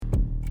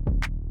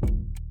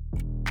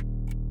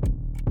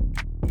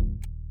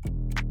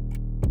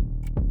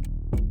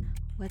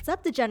What's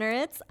up,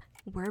 degenerates?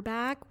 We're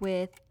back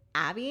with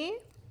Abby,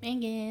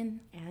 Bangin,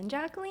 and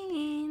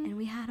Jacqueline. and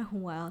we had a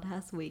wild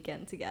ass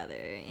weekend together,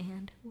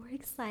 and we're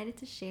excited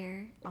to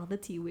share all the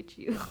tea with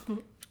you.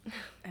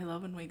 I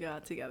love when we go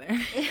out together.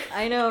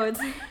 I know And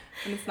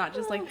it's not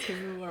just like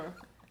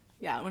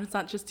when it's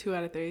not just 2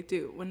 out of 3.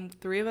 Dude, when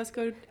 3 of us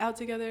go out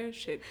together,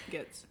 shit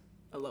gets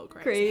a little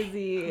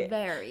crazy.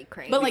 Very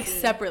crazy. But like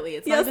separately.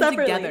 It's Yeah, not even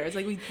separately. together. It's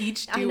like we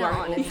each I do know,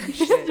 our own honestly.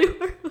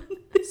 shit.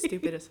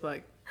 Stupid as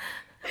fuck.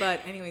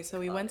 But anyway, so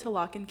we went to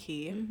Lock and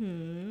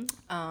Key.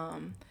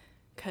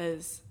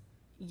 Because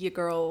your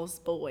girl's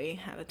boy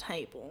had a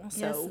table. So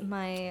yes,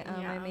 my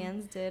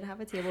mans did have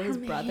a table. His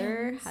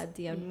brother had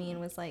DM'd me and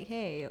was like,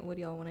 "Hey, what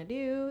do y'all want to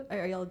do?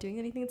 Are y'all doing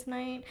anything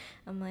tonight?"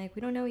 I'm like,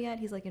 "We don't know yet."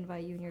 He's like,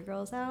 "Invite you and your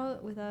girls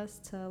out with us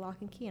to Lock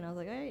and Key," and I was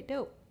like, "All right,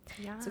 dope."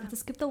 Yeah. So I got to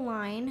skip the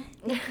line.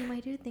 Thank you, my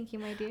dude. Thank you,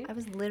 my dude. I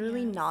was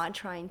literally not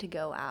trying to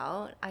go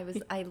out. I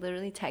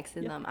literally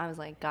texted them. I was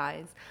like,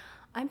 guys,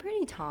 I'm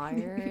pretty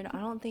tired. I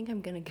don't think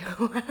I'm gonna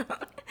go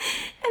out.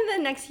 And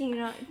then next thing you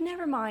know,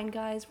 never mind,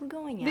 guys, we're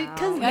going out.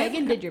 Because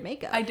Megan did your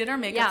makeup. I did our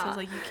makeup, Yeah. so I was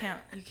like,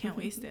 you can't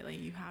waste it. Like,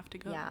 you have to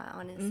go. Yeah,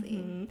 honestly.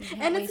 You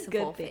can't And waste it's a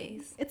a full good thing.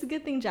 face. It's a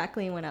good thing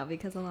Jacqueline went out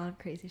because a lot of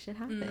crazy shit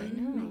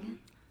happened.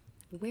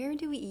 Where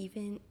do we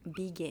even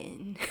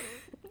begin?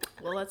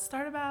 Well, let's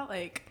start about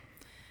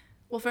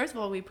well, first of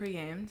all, we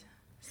pre-gamed.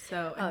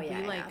 So, and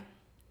we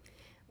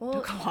Well,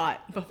 took a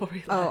lot before we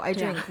left. Oh, I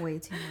drank way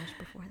too much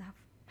before that.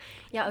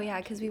 yeah,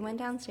 because we went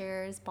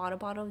downstairs, bought a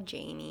bottle of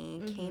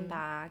Jamie, came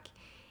back,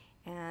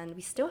 and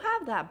we still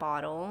have that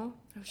bottle.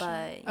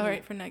 But all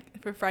right,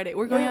 for Friday.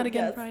 We're going out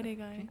again Yes. Friday,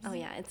 guys. oh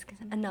yeah, it's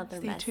another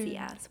Stay messy tuned.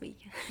 ass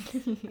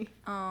weekend.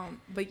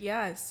 But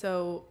yeah,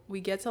 so we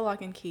get to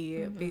Lock and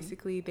Key.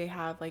 Basically, they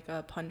have like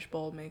a punch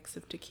bowl mix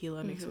of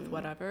tequila mixed with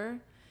whatever.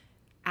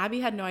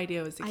 Abby had no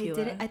idea it was tequila.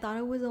 I didn't. I thought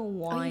it was a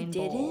wine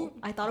bowl. didn't?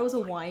 I thought it was a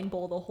wine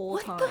bowl the whole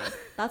time.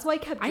 That's why I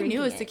kept I drinking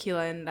knew it was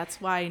tequila, and that's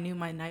why I knew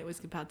my night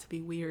was about to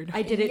be weird.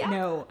 I didn't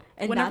know.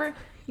 And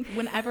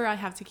Whenever I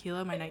have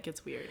tequila, my night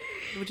gets weird,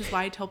 which is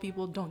why I tell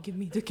people don't give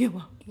me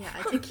tequila. Yeah,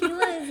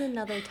 tequila is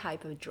another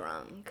type of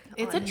drunk.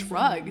 It's a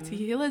drug.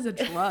 Tequila is a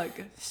drug,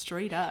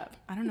 straight up.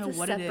 I don't know It's a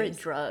what it is. separate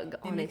drug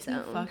on makes its me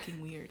own.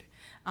 fucking weird.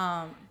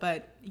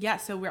 But yeah,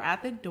 so we're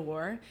at the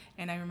door,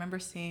 and I remember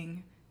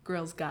seeing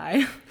girls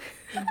guy.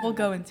 We'll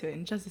go into it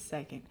in just a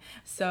second.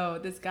 So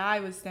this guy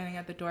was standing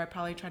at the door,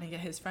 probably trying to get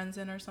his friends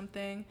in or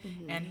something,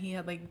 and he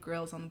had like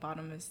grills on the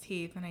bottom of his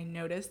teeth, and I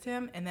noticed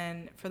him, and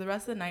then for the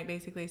rest of the night,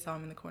 basically saw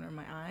him in the corner of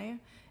my eye,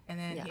 and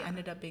then he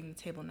ended up being the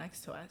table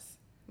next to us.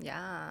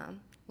 Yeah,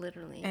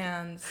 literally.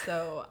 And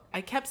so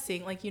I kept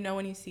seeing, like, you know,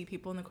 when you see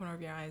people in the corner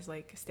of your eyes,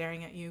 like,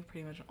 staring at you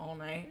pretty much all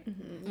night.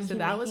 So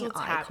that was Making what's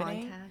eye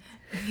happening.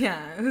 contact.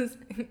 Yeah,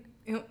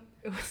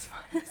 it was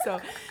fun. So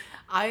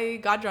I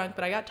got drunk,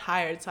 but I got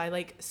tired. So I,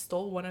 like,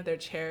 stole one of their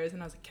chairs,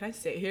 and I was like, can I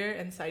sit here?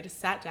 And so I just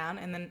sat down,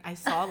 and then I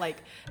saw, like,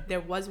 there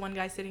was one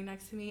guy sitting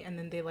next to me, and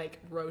then they, like,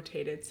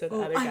 rotated. So the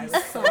other guy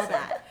was saw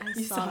that. I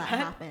You saw that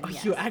happen. Oh,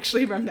 Yes. you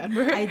actually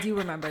remember? I do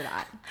remember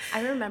that.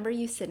 I remember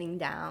you sitting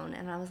down,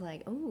 and I was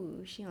like, "Oh,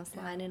 she gonna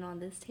slide in on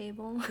this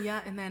table?"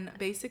 Yeah, and then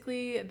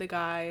basically the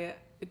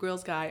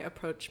grills guy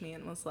approached me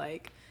and was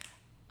like,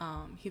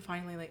 he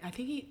finally, like, I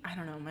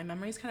don't know, my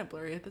memory's kind of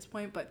blurry at this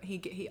point, but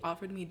he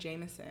offered me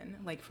Jameson,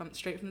 like,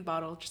 straight from the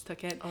bottle, just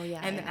took it. Oh, yeah,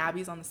 And then yeah.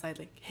 Abby's on the side,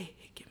 like, hey,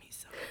 give me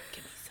some.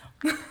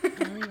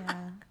 Oh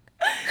yeah.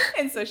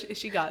 And so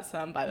she got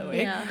some, by the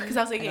way. Yeah. Because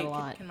I was like, And a hey,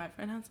 lot. can my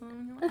friend have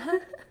some?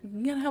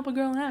 You gotta help a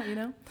girl out, you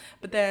know?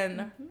 But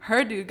then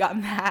her dude got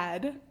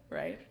mad,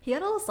 right? He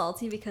got a little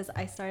salty because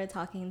I started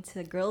talking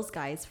to girls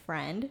guy's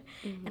friend,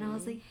 and I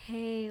was like,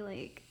 "Hey,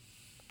 like,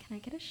 can I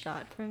get a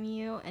shot from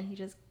you?" And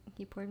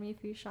he poured me a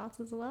few shots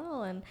as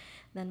well, and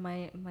then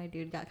my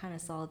dude got kind of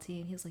salty,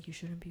 and he was like, "You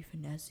shouldn't be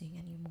finessing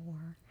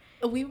anymore."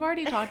 We've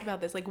already talked about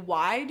this. Like,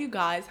 why do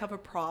guys have a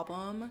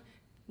problem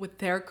with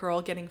their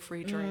girl getting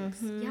free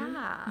drinks?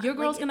 Yeah, Your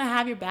girl's gonna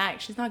have your back.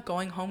 She's not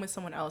going home with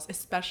someone else,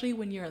 especially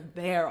when you're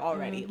there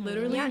already.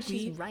 Literally, yeah,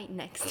 she's right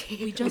next to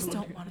you. we just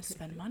don't want to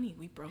spend money.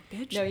 We broke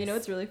bitches. No, you know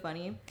what's really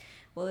funny?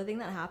 Well, the thing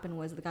that happened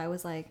was the guy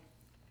was like,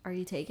 "Are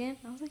you taken?"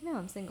 I was like, "No,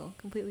 I'm single,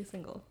 completely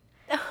single."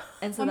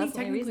 And so I mean, that's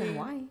the only reason technically,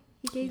 why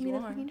he gave me you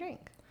the are. fucking drink.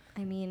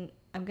 I mean,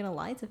 I'm gonna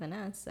lie to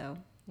finesse, so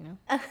you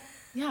know.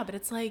 Yeah, but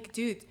it's like,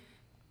 dude,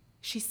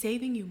 she's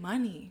saving you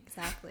money.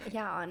 Exactly.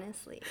 Yeah,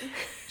 honestly.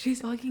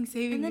 She's fucking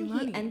saving And then you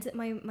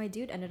money. my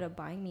dude ended up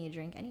buying me a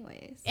drink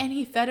anyways. And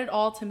he fed it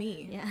all to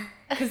me. Yeah.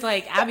 Because,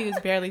 like, Abby was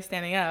barely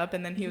standing up,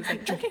 and then he was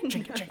like,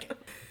 drink it.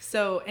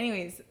 So,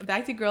 anyways,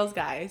 back to girls,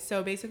 guys.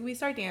 So, basically, we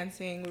start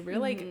dancing. We were,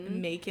 like,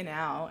 making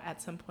out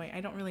at some point.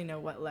 I don't really know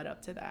what led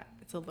up to that.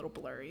 It's a little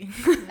blurry.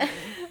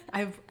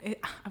 I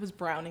was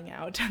browning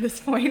out at this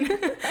point.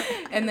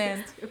 And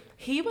then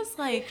he was,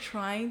 like,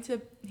 trying to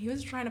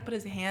put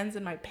his hands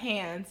in my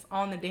pants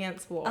on the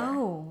dance floor.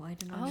 Oh, I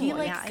didn't know. He, Oh,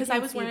 like, yeah, I because didn't I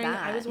was see wearing,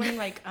 that.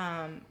 like,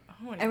 I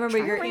remember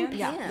track your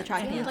pants. the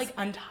track And he, pants. like,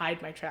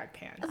 untied my track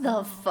pants.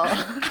 The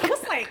fuck? I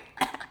was like,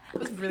 I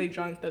was really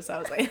drunk though, so I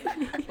was like,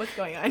 what's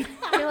going on?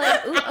 You're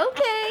like, ooh, okay.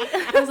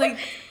 I was like,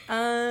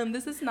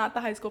 This is not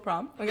the high school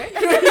prom, okay?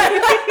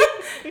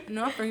 I'm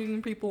not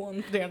bringing people on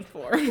the dance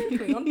floor. We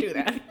don't do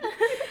that.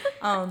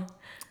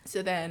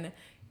 So then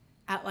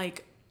at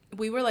like,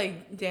 we were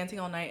like dancing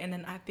all night, and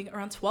then I think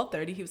around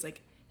 12:30 he was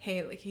like,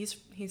 hey, like he's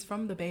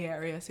from the Bay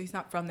Area, so he's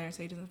not from there,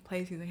 so he doesn't have a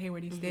place. He's like, hey,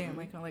 where do you stay? I'm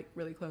like, oh, like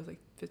really close, like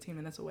 15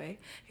 minutes away.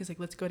 He's like,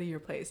 let's go to your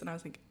place. And I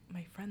was like,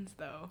 my friends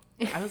though.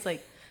 I was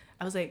like,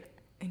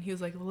 and he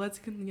was like, well, let's,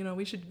 you know,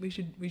 we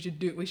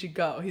should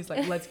go. He's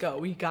like, let's go,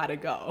 we gotta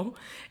go.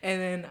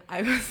 And then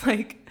I was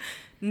like,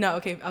 no,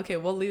 okay,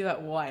 we'll leave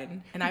at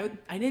 1. And I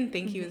didn't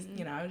think he was,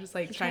 you know, I was just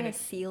like trying to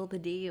seal the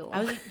deal.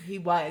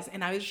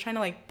 and I was trying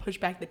to like push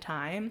back the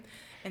time.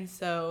 And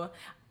so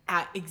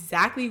at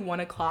exactly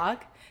 1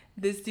 o'clock,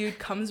 this dude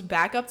comes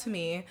back up to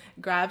me,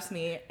 grabs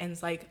me, and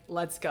is like,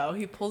 let's go.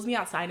 He pulls me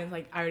outside and is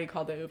like, I already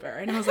called the Uber.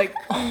 And I was like,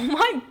 oh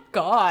my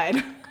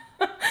God.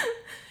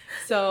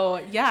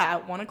 So yeah,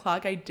 at 1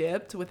 o'clock I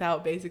dipped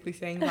without basically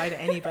saying bye to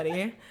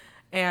anybody.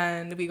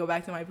 And we go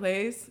back to my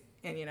place,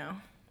 and you know.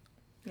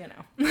 And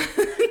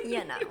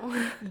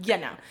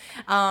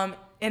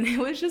it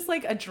was just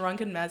like a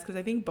drunken mess, because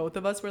I think both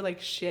of us were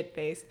like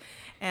shit-faced.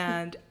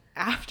 And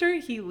after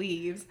he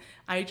leaves,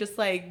 I just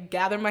like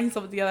gather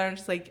myself together and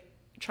just like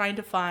trying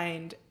to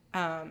find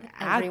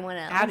everyone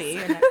else, Abby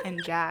and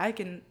Jack,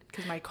 and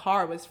because my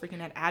car was freaking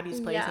at Abby's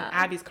place, and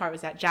Abby's car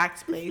was at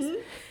Jack's place,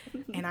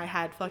 and I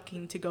had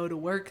fucking to go to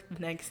work the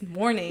next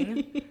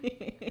morning.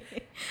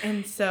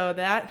 And so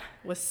that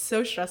was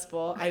so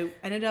stressful. I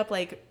ended up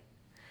like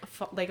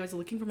I was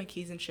looking for my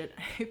keys and shit.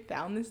 I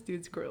found this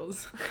dude's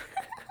grills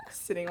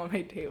sitting on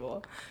my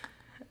table.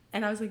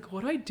 And I was like,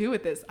 what do I do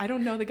with this? I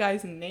don't know the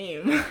guy's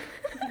name.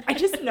 I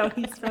just know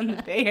he's from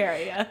the Bay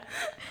Area.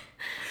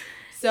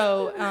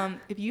 So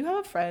if you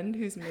have a friend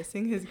who's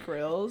missing his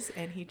grills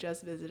and he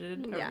just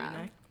visited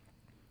Arena,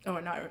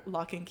 not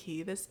Lock and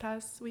Key this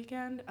past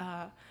weekend,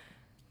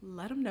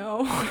 let him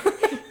know.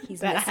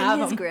 He's missing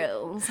his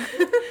grills.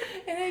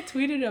 And I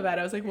tweeted about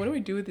it. I was like, what do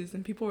we do with this?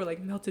 And people were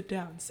like, melt it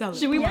down, sell it.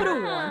 Should we put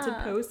a wanted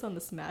post on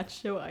the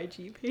Smash Show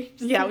IG page?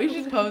 Yeah, we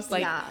should post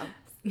like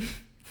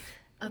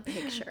a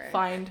picture.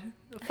 Find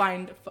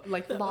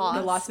like the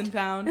lost and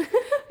found.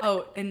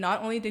 Oh, and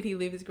not only did he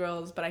leave his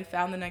grills, but I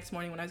found the next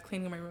morning when I was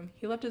cleaning my room,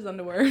 he left his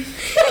underwear.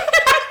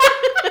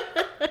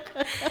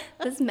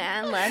 This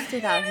man left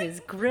without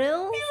his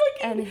grills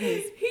and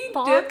his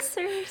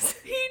boxers.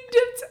 He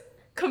dipped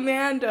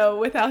commando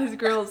without his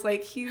grills.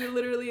 Like, he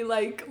literally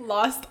like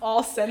lost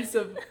all sense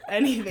of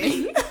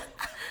anything.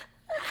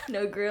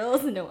 No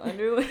grills, no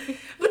underwear.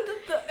 But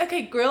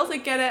okay, grills, I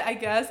get it, I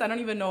guess. I don't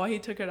even know why he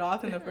took it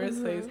off in the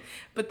first place.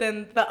 But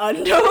then the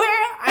underwear,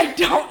 I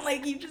don't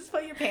like. You just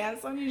put your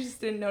pants on. You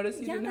just didn't notice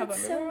you didn't have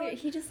underwear. So weird.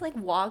 He just like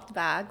walked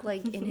back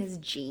like in his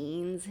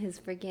jeans, his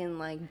freaking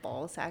like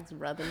ball sacks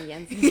rubbing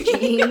against his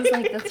jeans.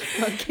 Like, that's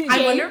fucking.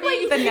 I wonder if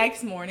like the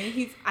next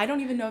morning I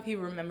don't even know if he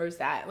remembers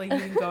that. Like,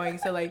 he's going.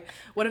 So like,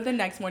 what if the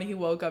next morning he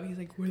woke up? He's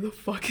like, where the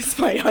fuck is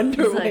my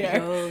underwear? He's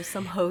like, oh,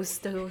 some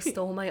host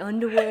stole my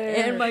underwear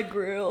and my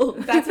grill.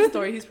 That's a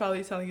story he's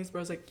probably telling his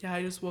bros. Like, yeah,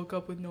 I just woke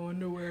up with no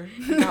underwear.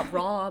 Got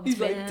robbed. He's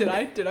man.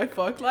 like, did I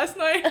fuck last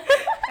night?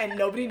 And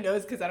nobody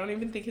knows, because I don't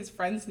even think his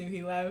friends knew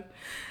he left.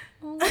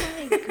 Oh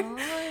my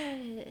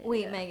God.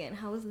 Wait, Megan,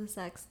 how was the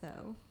sex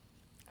though?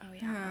 Oh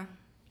yeah.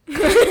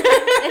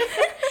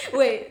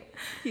 Wait,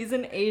 he's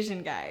an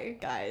Asian guy,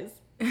 guys.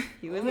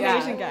 He was an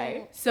Asian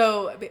guy.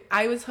 So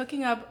I was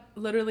hooking up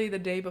literally the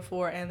day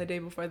before, and the day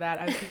before that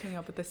I was hooking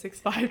up with the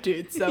 6'5"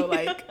 dude. So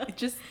like,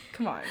 just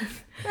come on.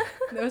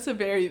 That was a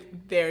very,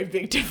 very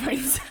big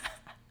difference.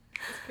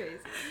 It's crazy.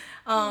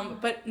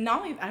 But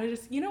not only, I was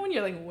just, you know, when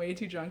you're like way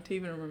too drunk to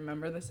even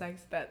remember the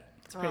sex,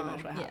 that's pretty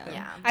much what happened.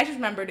 Yeah. I just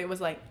remembered it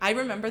was like, I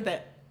remember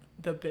that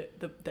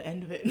the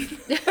end of it.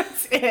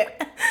 That's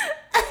it.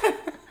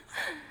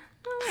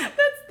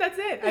 That's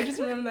it. I just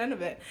remember the end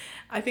of it.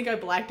 I think I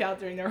blacked out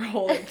during their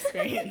whole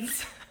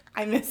experience.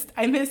 I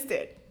missed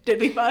it. Did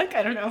we fuck?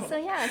 I don't know. So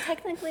yeah,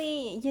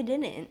 technically you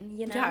didn't.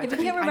 You know. Yeah, If you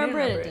can't remember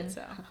it,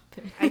 so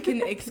I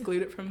can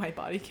exclude it from my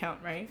body count,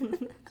 right?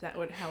 Is that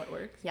how it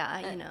works?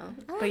 Yeah, you know.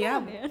 But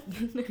yeah,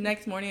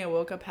 next morning I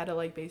woke up, had to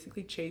like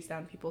basically chase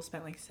down people,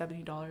 spent like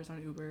 $70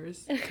 on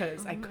Ubers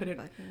because I couldn't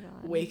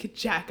wake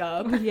Jack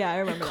up. Yeah, I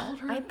remember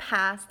that. I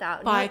passed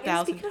out.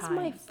 5,000 because times.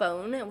 my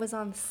phone was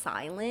on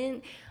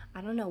silent. I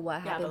don't know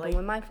what happened, but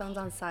when my phone's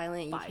on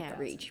silent, you can't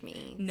reach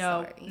me.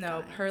 No, Sorry,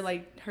 no,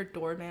 guys. her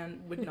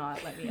doorman would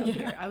not let me up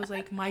here. I was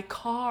like, my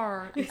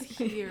car is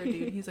here,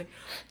 dude. He's like,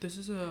 this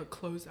is a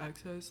closed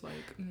access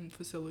like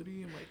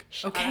facility. I'm like,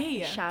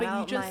 okay, shout but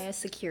out you just my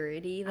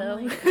security though.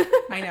 Like,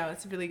 I know,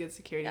 it's really good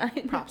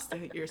security. Props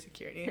to your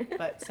security,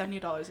 but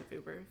 $70 of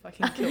Uber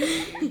fucking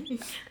killed me,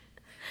 dude.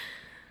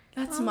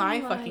 That's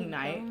my fucking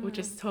night, which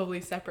is totally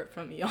separate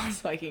from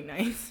y'all's fucking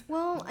nights.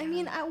 Well, I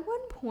mean, at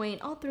one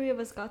point, all three of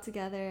us got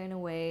together in a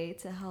way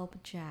to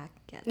help Jack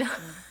get some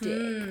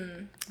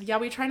dick. Yeah,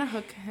 we trying to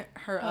hook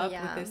her up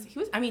with this.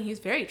 He's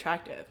very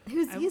attractive.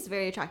 He's a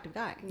very attractive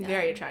guy.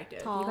 Very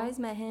attractive. Tall. You guys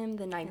met him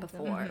the night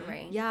before,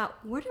 right? Yeah.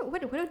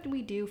 What did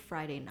we do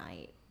Friday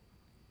night?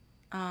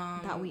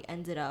 That we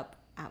ended up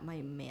at my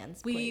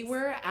man's We place?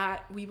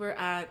 we were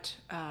at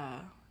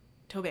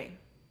Tobang.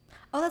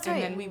 Oh, that's right.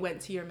 And then we went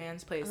to your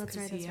man's place Oh, that's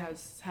because right, he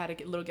that's had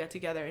a little get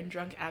together, and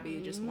drunk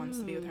Abby just wants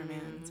to be with her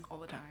mans all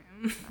the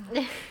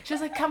time. She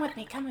was like, come with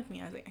me.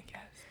 I was like, I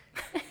guess.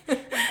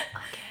 Okay.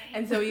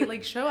 And so we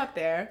like show up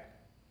there,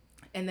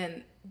 and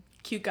then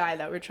cute guy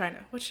that we're trying to,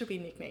 what should we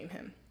nickname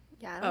him?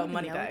 Yeah, I Oh, don't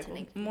even know Moneybag. what to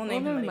name. We'll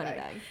name him Money Moneybag.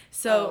 Bag.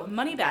 So Oh,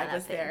 Moneybag yeah,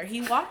 was that there. fits.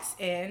 He walks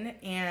in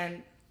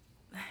and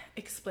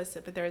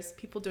explicit, but there's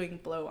people doing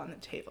blow on the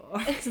table.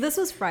 So this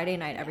was Friday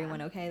night,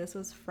 everyone, okay? This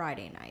was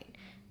Friday night.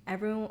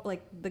 Everyone,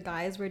 like, the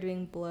guys were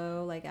doing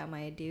blow, like, at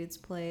my dude's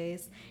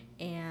place.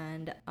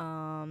 And,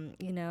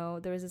 you know,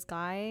 there was this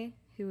guy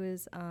who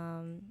was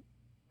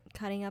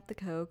cutting up the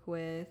coke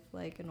with,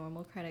 like, a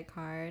normal credit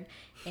card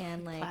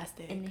and, like,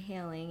 Plastic.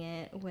 inhaling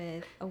it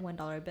with a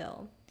 $1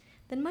 bill.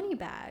 Then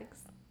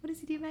Moneybags. What does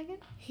he do, Megan?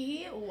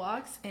 He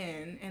walks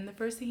in, and the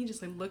first thing he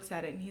just like looks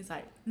at it, and he's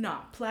like, nah,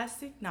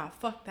 plastic, nah,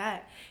 fuck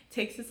that.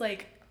 Takes his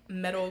like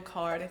metal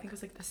card, I think it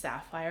was like the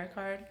sapphire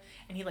card,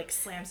 and he like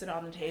slams it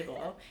on the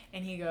table,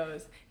 and he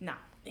goes, nah,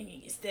 I'm gonna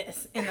use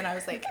this. And then I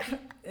was like,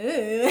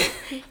 ugh.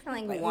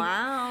 I'm like,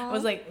 wow. I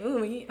was like,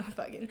 ooh, we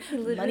fucking He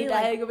literally money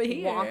bag like over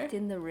here. walked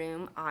in the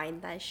room,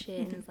 eyed that shit,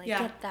 and was like, Yeah.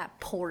 get that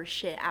poor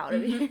shit out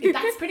of here.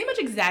 That's pretty much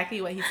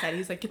exactly what he said.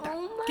 He's like, get that,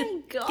 Oh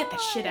my get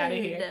that shit out of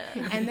here.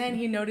 God. And then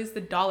he noticed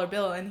the dollar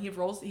bill, and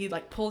he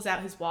like pulls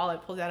out his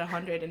wallet, pulls out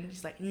 100, and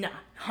he's like, nah,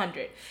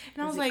 100.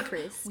 And I was Is it like,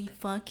 crisp? we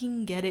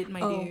fucking get it, my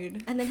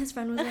dude. And then his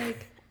friend was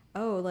like,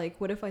 oh, like,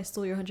 what if I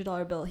stole your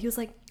 $100 bill? He was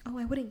like, oh,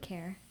 I wouldn't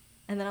care.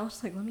 And then I was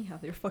just like, let me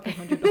have your fucking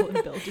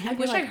 $100 bill, dude. I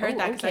wish I heard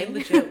that because I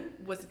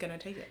legit was gonna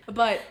take it.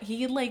 But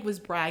he like was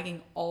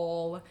bragging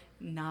all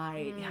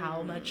night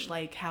how much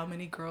like how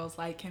many girls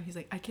like him. He's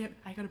like, I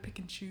gotta pick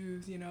and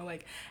choose,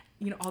 like,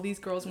 all these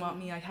girls want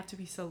me. I have to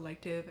be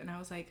selective. And I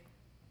was like,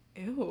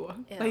 ew.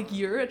 Like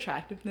your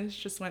attractiveness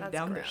just went That's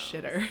down gross. the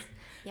shitter.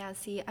 Yeah,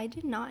 see, I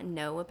did not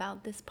know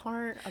about this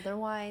part.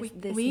 Otherwise,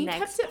 We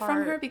next kept it part,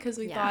 from her because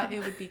we yeah. thought it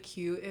would be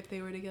cute if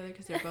they were together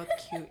because they're both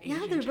cute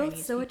Asian Yeah, they're both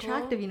Chinese so people.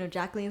 attractive. You know,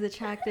 Jacqueline's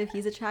attractive.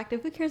 He's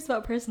attractive. Who cares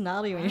about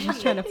personality when you're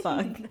just trying to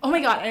fuck? Oh my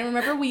god! I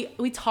remember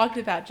we talked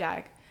about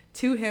Jack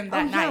to him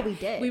that Oh, night. yeah, we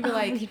did. We were Oh,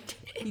 like, we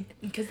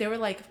because they were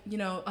like,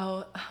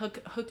 oh,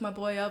 hook my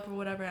boy up or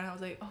whatever, and I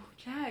was like, oh,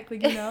 Jack,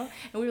 like, and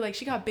we were like,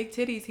 she got big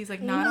titties. He's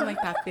like, nah, I don't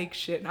like that big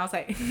shit. And I was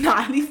like,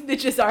 nah, these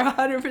bitches are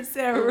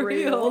 100%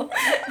 real.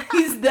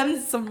 These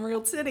them some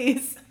real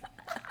titties.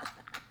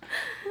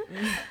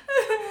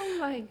 Oh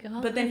my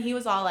god. But then he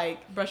was all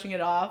like brushing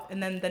it off,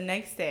 and then the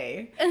next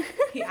day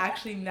he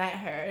actually met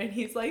her, and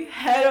he's like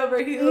head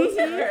over heels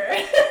for her.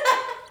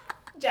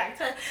 Jack,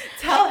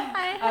 tell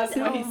us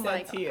what he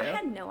said to you. I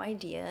had no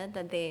idea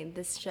that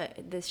this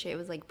shit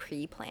was like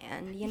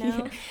pre-planned, you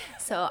know.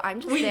 So I'm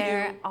just We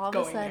there. knew All of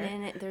a going there.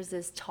 sudden, there's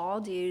this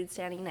tall dude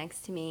standing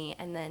next to me,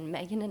 and then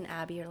Megan and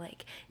Abby are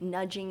like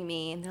nudging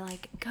me, and they're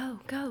like, "Go,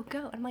 go,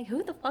 go!" And I'm like,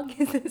 "Who the fuck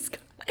is this guy?"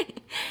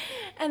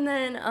 And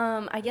then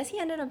I guess he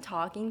ended up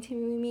talking to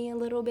me a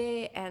little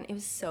bit, and it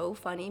was so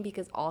funny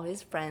because all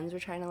his friends were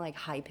trying to like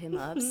hype him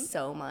up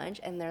so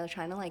much, and they're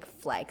trying to like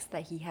flex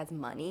that he has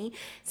money.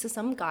 So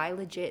some guy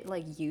legit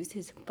like used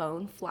his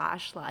phone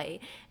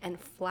flashlight and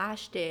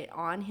flashed it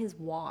on his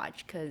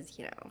watch because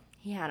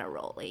he had a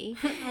rollie.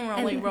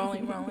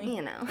 rolling.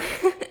 You know.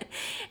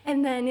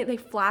 And then they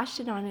flashed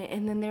it on it,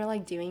 and then they're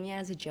like doing it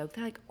as a joke.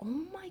 They're like,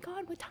 "Oh my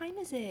god, what time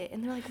is it?"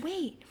 And they're like,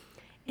 "Wait,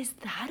 is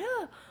that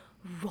a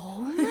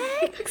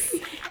Rolex?"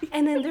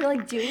 And then they're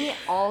like doing it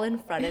all in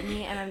front of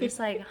me, and I'm just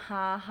like,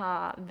 ha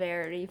ha,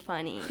 very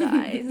funny,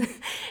 guys.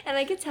 And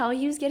I could tell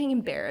he was getting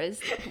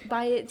embarrassed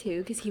by it too,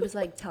 because he was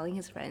like telling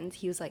his friends,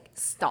 he was like,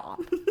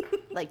 "Stop,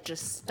 like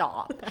just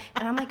stop."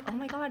 And I'm like, "Oh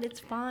my god, it's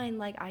fine,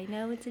 like I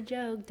know it's a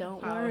joke,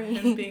 don't worry."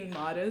 Him being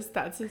modest,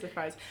 that's a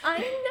surprise. I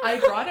know. I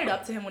brought it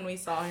up to him when we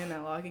saw him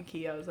at Lock and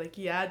Key. I was like,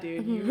 yeah,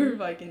 dude, you were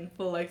fucking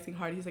flexing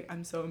hard. He's like,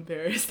 I'm so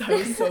embarrassed. I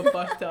was so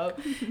fucked up.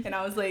 And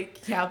I was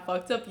like, yeah,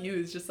 fucked up you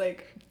is just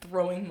like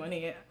throwing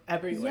money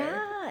everywhere.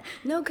 Yeah,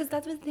 no, because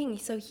that's the thing.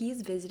 So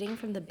he's visiting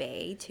from the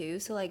Bay too.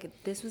 So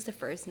like this was the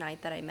first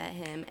night that I met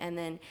him, and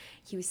then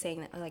he was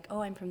saying that like,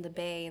 "Oh, I'm from the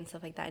Bay" and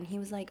stuff like that. And he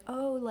was like,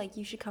 "Oh, like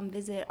you should come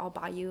visit. I'll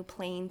buy you a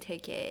plane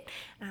ticket."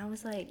 And I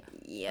was like,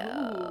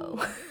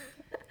 "Yo."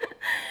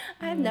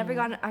 I have never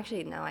gotten,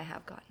 actually, no, I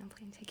have gotten a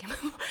plane ticket.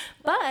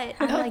 But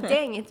I'm like,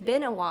 dang, it's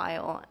been a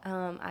while.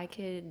 I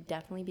could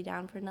definitely be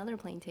down for another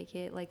plane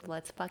ticket. Like,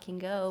 let's fucking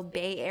go.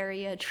 Bay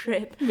Area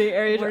trip. Bay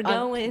Area We're trip.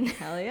 going.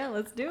 Hell yeah,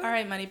 let's do it. All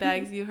right,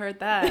 Moneybags, you heard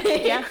that.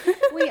 Yeah.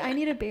 Wait, I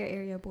need a Bay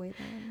Area boy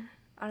then.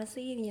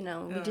 Honestly,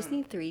 we just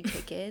need 3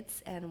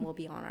 tickets and we'll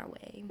be on our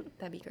way.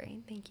 That'd be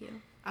great. Thank you.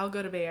 I'll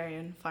go to Bay Area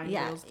and find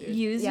Yeah, girls, dude.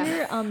 use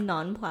Yeah. your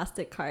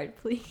non-plastic card,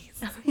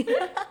 please.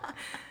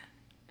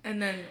 And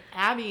then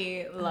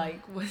Abby, like,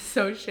 was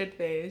so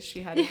shit-faced,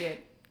 she had to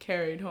get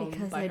carried home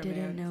Because by I her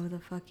didn't man. know the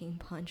fucking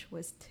punch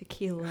was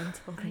tequila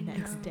until the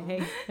next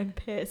day. I'm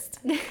pissed.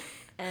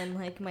 And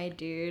like my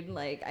dude,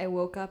 like I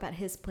woke up at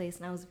his place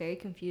and I was very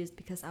confused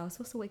because I was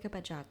supposed to wake up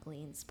at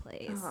Jacqueline's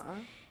place. Uh-huh.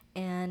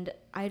 And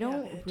I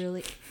don't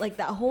really like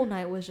that whole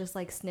night was just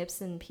like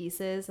snips and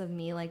pieces of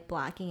me like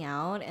blacking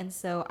out. And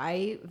so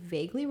I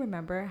vaguely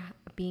remember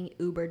being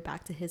Ubered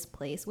back to his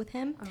place with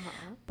him.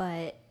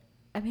 But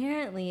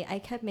apparently I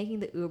kept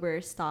making the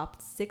Uber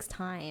stop 6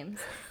 times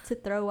to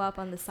throw up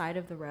on the side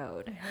of the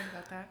road. I heard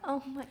about that.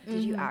 Oh my!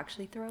 Did you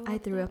actually throw up? I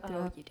threw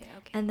up. You did.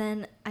 Okay. And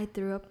then I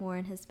threw up more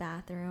in his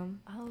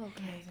bathroom. Oh,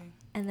 okay. Amazing.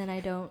 And then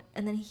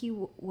and then he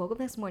woke up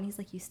next morning. He's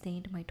like, "You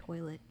stained my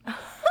toilet."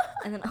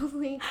 And then I was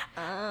like,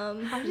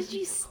 How did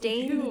you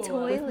stain the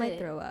toilet? with my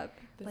throw up.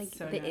 That's Like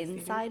so the nasty, dude.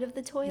 inside of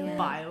the toilet?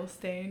 Bile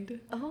stained.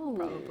 Oh.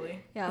 Probably.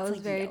 Yeah, it It's was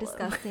like very yellow.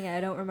 disgusting.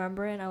 I don't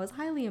remember, and I was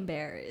highly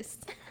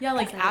embarrassed. Yeah,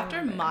 like Yes, I after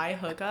remember. my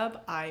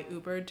hookup, I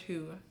Ubered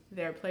to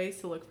their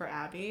place to look for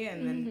Abby,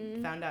 and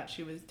then found out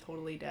she was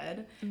totally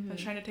dead. I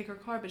was trying to take her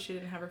car, but she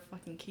didn't have her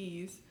fucking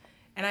keys.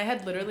 And I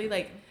had literally,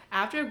 like,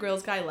 after a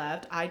girl's guy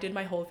left, I did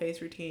my whole face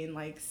routine,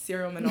 like,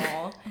 serum and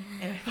all,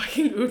 and I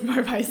fucking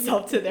Ubered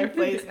myself to their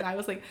place, and I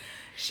was, like,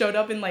 showed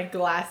up in, like,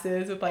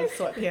 glasses with, like,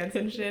 sweatpants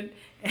and shit,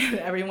 and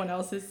everyone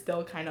else is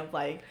still kind of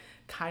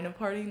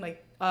partying,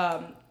 like,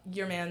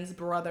 your man's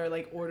brother,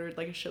 like, ordered,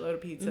 like, a shitload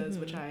of pizzas,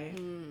 which I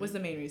was the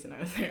main reason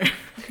I was there.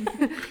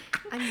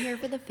 I'm here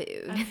for the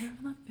food. I'm here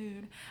for the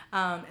food.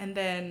 And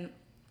then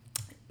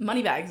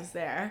Moneybags was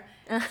there,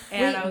 and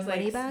Wait, I was like,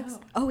 Moneybags?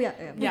 so- Oh yeah.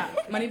 yeah,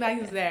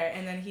 Moneybags was there,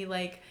 and then he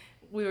like,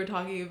 we were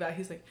talking about,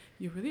 he's like,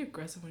 you're really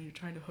aggressive when you're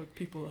trying to hook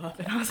people up,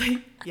 and I was like,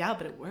 yeah,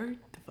 but it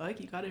worked. The fuck,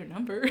 you got her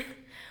number,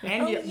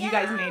 and you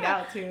guys made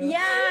out too.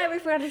 Yeah, we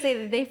forgot to say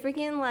that they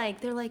freaking like,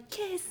 they're like,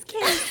 kiss,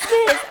 kiss,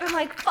 kiss. I'm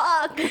like,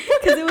 fuck.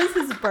 Because it was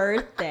his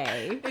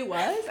birthday. It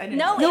was. I didn't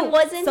No, know. it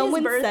wasn't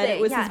someone his birthday. said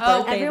it was his Yeah,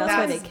 birthday, everyone that's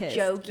why was they kissed.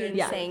 joking,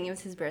 Yeah. saying it was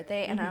his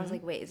birthday, and I was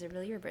like, wait, is it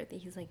really your birthday?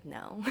 He's like,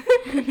 no,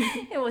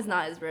 it was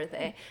not his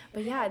birthday.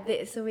 But yeah,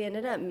 so we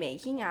ended up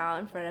making out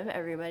in front of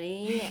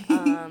everybody.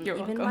 You're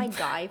Even welcome. my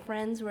guy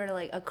friends were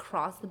like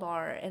across the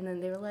bar, and then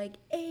they were like,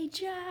 hey,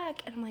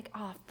 Jack, and I'm like,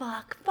 oh,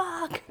 fuck.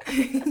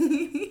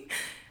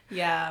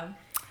 Yeah,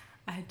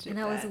 I did And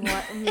that was that.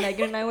 what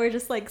Megan and I were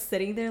just like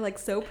sitting there like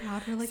so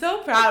proud. We're like, So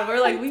proud. We're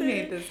like, we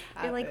made this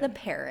happen. They're like the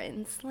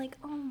parents, like,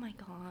 oh my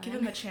god. Give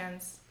him a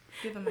chance.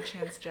 Give him a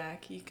chance,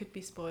 Jack. You could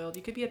be spoiled.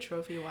 You could be a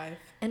trophy wife.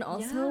 And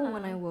also,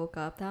 when Yeah. I woke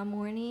up that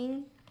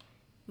morning,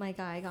 my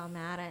guy got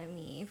mad at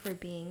me for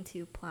being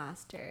too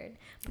plastered.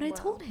 But I Wow.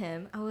 told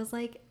him, I was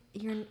like,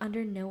 you're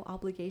under no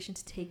obligation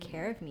to take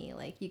care of me.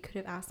 Like, you could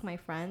have asked my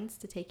friends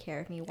to take care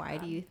of me. Why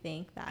do you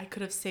think I that?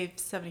 could have saved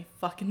 $70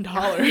 fucking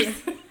dollars.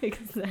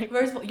 Exactly.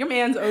 First of all, your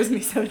man's owes me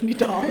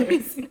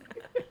 $70.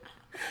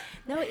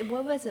 No,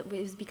 what was it?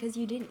 It was because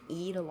you didn't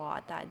eat a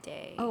lot that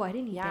day. Oh, I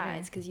didn't eat Yeah, dinner.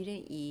 it's because you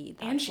didn't eat.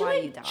 That's And she why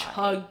you like died.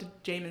 chugged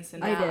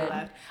Jameson I before did.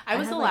 left. I I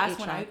was had, the like, last 8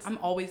 one. shots. I'm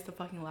always the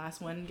fucking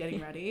last one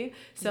getting ready.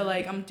 So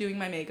like I'm doing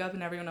my makeup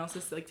and everyone else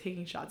is like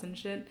taking shots and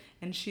shit.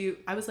 And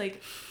I was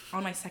like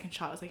on my second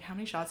shot. I was like, how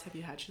many shots have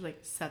you had? She's like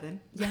 7.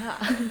 Yeah,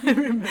 I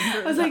remember.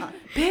 I was like,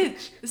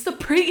 bitch, it's the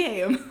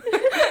pregame.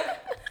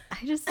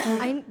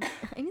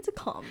 I need to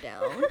calm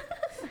down.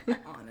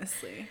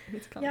 Honestly. I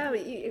need to calm Yeah, down.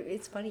 but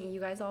it's funny. You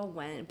guys all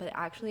went, but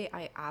actually,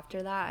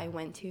 after that I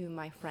went to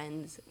my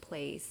friend's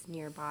place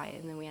nearby,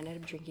 and then we ended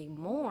up drinking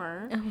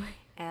more. Oh my-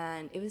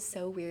 And it was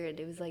so weird.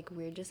 It was like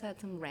we're just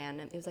at some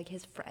random. It was like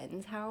his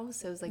friend's house.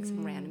 So it was like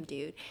some random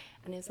dude,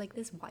 and it was like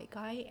this white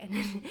guy. And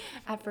then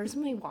at first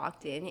when we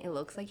walked in, it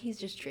looks like he's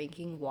just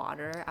drinking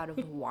water out of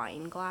a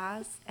wine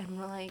glass, and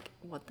we're like,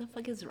 what the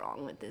fuck is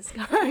wrong with this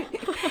guy?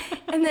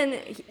 and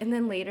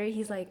then later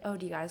he's like, oh,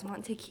 do you guys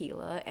want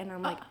tequila? And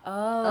I'm like,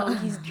 oh,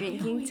 he's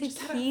drinking we just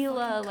had a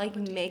tequila fucking like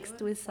cup of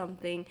mixed with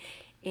something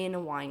in a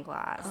wine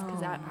glass.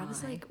 Because I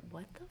was my. like,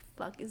 what the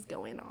fuck is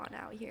going on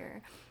out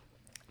here?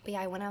 But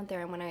yeah, I went out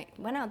there, and when I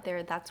went out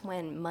there, that's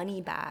when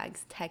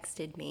Moneybags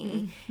texted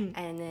me,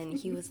 and then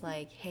he was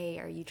like, hey,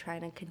 are you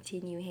trying to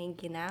continue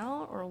hanging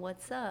out, or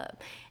what's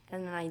up?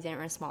 And then I didn't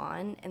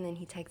respond, and then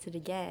he texted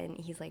again.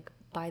 He's like,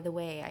 by the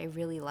way, I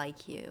really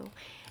like you.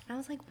 And I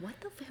was like,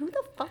 who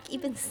the fuck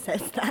even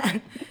says that?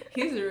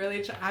 He's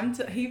really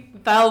he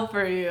fell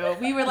for you.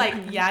 We were like,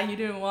 yeah, you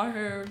didn't want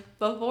her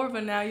before,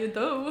 but now you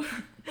do.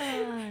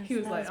 He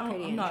was like, oh,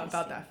 I'm not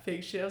about that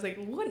fake shit. I was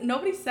like, what?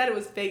 Nobody said it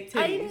was fake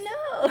titties.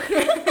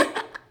 I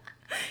know.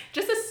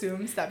 Just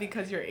assumes that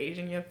because you're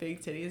Asian, you have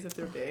fake titties if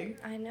they're big.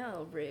 I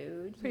know,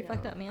 rude. Pretty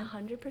fucked up, man.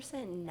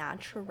 100%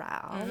 natural.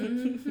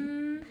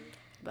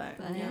 But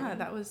But- yeah,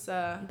 that was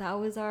That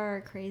was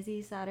our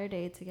crazy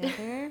Saturday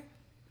together.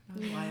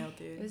 wild,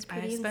 dude. It was I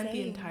pretty spent the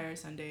insane. entire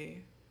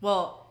Sunday.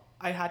 Well,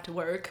 I had to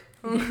work,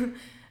 and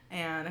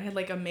I had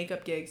like a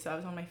makeup gig, so I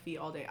was on my feet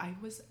all day. I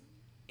was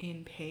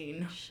in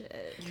pain,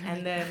 Shit.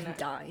 and then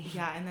dying.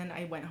 yeah, and then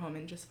I went home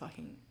and just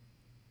fucking.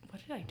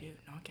 What did I do?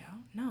 Knock out?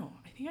 No,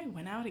 I think I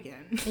went out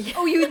again.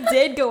 Oh, you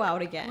did go out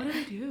What again. did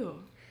I do?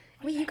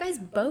 Wait, you guys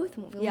both?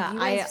 Well, Yeah, you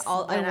I guys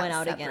went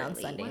out again on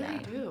separately. Sunday What did I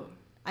night. do?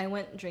 I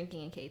went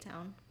drinking in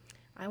K-Town.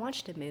 I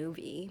watched a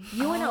movie.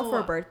 You went out for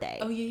a Oh. birthday.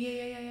 Oh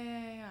yeah.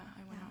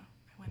 I went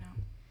out.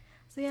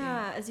 So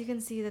yeah, as you can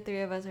see, the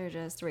three of us are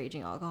just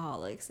raging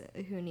alcoholics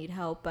who need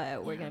help,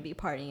 but we're Yeah. gonna be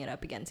partying it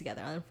up again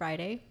together on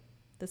Friday.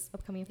 this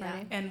upcoming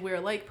Friday. And we're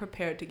like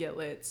prepared to get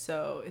lit,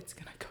 so it's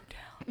gonna go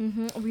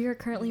down. We are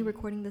currently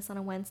recording this on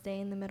a Wednesday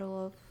in the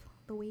middle of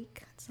the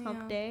week. It's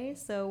hump day,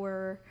 so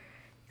we're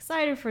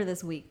excited for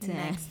this week to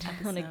end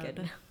on a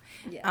good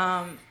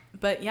Yeah.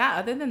 But yeah,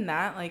 other than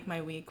that, like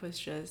my week was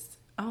just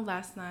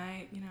last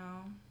night, you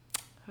know,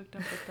 hooked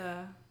up with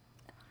the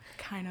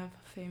kind of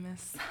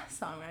famous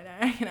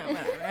songwriter, you know,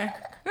 whatever.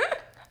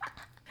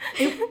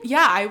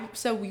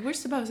 So we were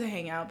supposed to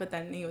hang out, but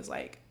then he was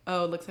like,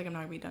 oh, looks like I'm not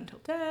gonna be done till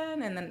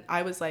 10. And then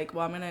I was like,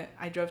 well,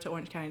 I drove to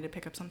Orange County to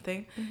pick up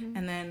something,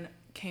 and then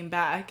came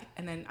back,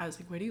 and then I was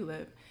like, where do you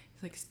live?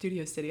 He's like,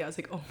 Studio City. I was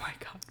like, oh my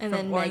god. And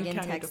from then Orange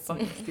Megan County to texts me.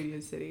 fucking Studio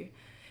City.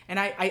 And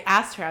I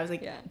asked her, I was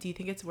like, do you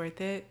think it's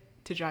worth it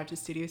to drive to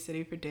Studio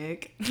City for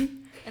dick?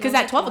 Because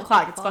at 12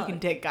 o'clock, it's fucking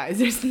dick, guys.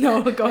 There's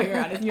no going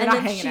around it. You're not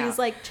hanging out. And then she's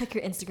like, check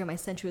your Instagram. I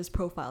sent you his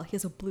profile. He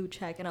has a blue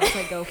check. And I was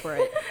like, go for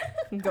it.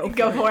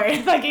 Go for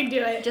it. Fucking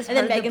do it. Just and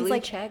then heard the Megan's blue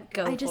like, check,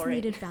 go I just for it.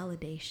 needed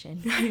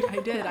validation. I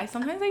did.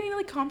 Sometimes I need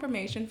like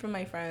confirmation from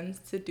my friends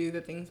to do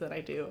the things that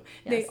I do.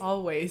 Yes. They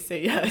always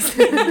say yes.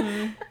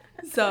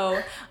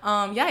 So,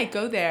 I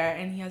go there,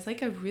 and he has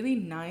like a really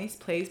nice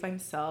place by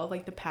himself.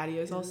 Like the patio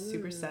is all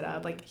super set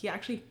up. Like he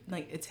actually,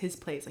 like, it's his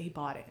place. Like he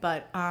bought it,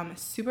 but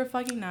super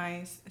fucking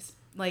nice.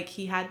 Like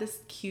he had this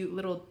cute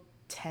little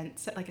tent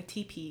set, like a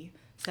teepee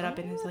set up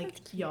in his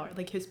like yard,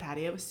 like his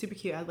patio. It was super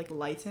cute. It had like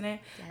lights in it.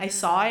 Yeah. I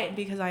saw it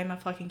because I'm a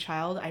fucking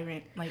child.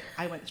 I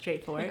went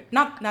straight for it.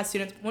 Not as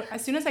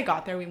soon as I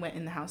got there, we went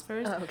in the house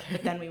first. Oh, okay.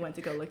 But then we went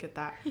to go look at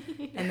that.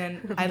 And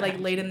then I like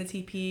laid in the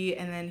teepee,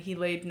 and then he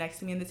laid next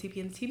to me in the teepee.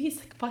 And the teepee is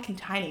like fucking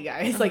tiny,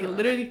 guys. Like it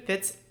literally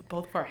fits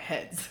both of our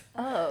heads.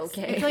 Oh,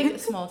 okay. It's like a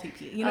small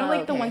teepee. You know,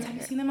 like the ones have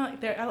you seen them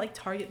out there at like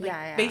Target?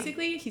 Like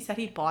basically, he said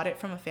he bought it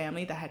from a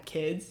family that had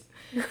kids,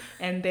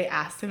 and they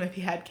asked him if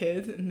he had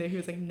kids, and he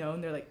was like no,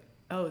 and they're like,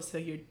 oh, so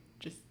you're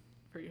just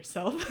for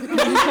yourself?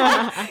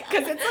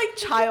 Because it's like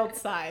child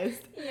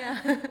sized.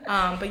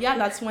 Yeah. But yeah,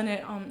 that's when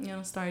it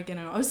started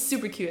getting. It was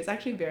super cute. It's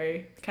actually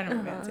very kind of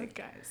romantic,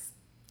 guys.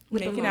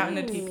 Making out in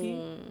a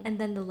teepee. And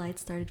then the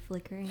lights started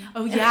flickering.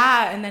 Oh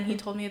yeah, and then he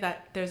told me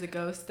that there's a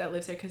ghost that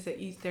lives there because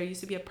there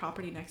used to be a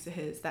property next to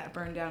his that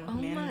burned down with a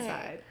man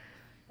inside.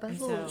 That's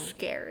a little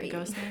scary. The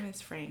ghost name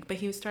is Frank, but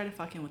he started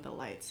fucking with the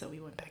lights, so we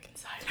went back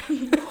inside.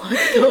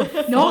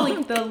 No,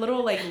 like the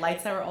little like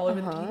lights that were all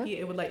over the teepee,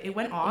 it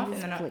went off,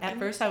 and then at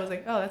first I was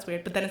like, oh, that's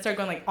weird, but then it started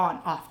going like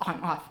on, off, on,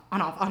 off,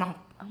 on, off, on, off.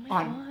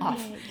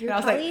 Off. You're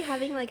probably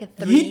having like a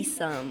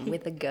threesome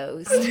with a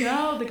ghost.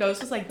 No, the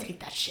ghost was like, take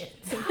that shit.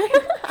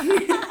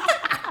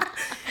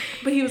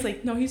 But he was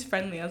like, no, he's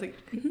friendly. I was like,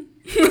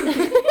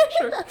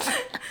 sure.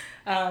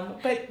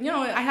 But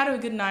I had a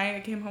good night.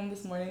 I came home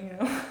this morning.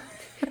 I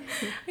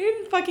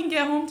didn't fucking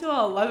get home till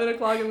 11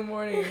 o'clock in the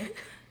morning.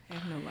 I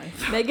have no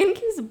life. Megan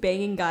keeps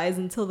banging guys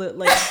until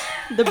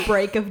the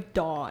break of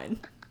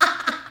dawn.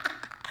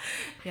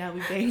 Yeah,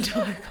 we banged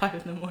till like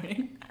 5 in the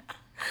morning.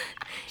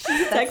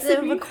 That's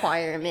a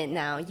requirement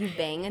now. You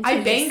bang until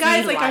I bang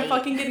guys like I'm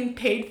fucking getting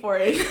paid for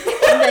it.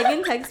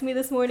 Megan texted me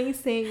this morning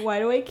saying, why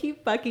do I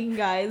keep fucking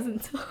guys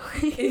until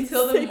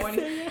the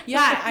morning?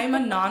 Yeah, I'm a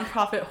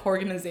non-profit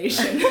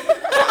organization.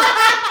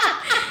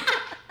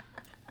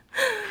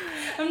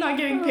 I'm not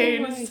getting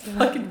paid. It's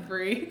fucking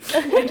free.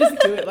 I just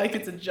do it like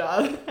it's a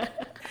job.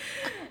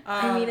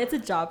 I mean, it's a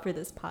job for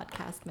this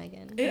podcast,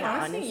 Megan.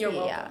 Honestly, you're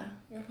welcome. Yeah.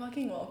 You're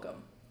fucking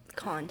welcome.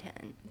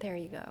 Content. There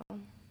you go.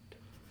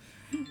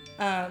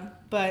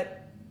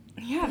 But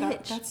yeah,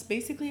 that's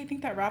basically, I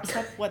think that wraps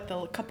up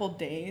the couple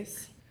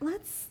days.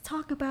 Let's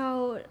talk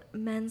about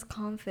men's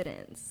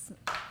confidence.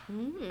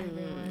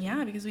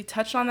 Yeah, because we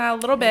touched on that a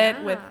little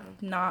bit with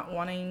not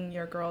wanting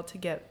your girl to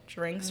get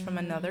drinks from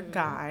another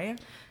guy.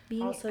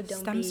 Also,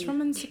 don't stems be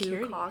from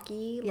insecurity. too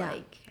cocky,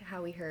 like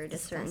how we heard a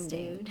certain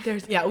dude.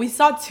 We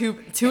saw two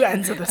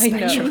ends of the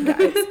spectrum,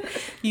 guys.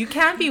 You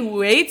can't be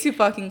way too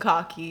fucking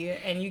cocky,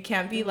 and you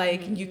can't be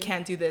like, you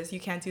can't do this, you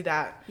can't do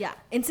that. Yeah,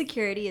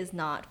 insecurity is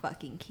not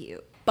fucking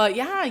cute. But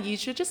yeah, you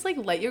should just like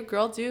let your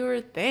girl do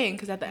her thing,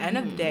 because at the end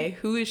of the day,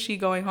 who is she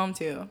going home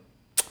to?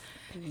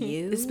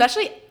 You.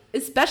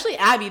 Especially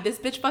Abby. This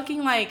bitch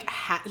fucking like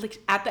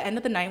at the end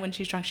of the night when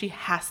she's drunk, she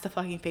has to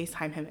fucking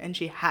FaceTime him, and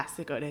she has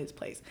to go to his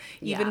place,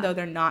 even though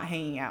they're not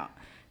hanging out.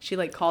 She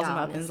like calls him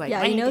up and is like,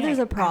 there's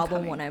a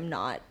problem when I'm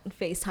not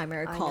FaceTiming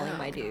or calling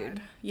my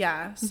dude.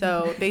 Yeah.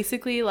 So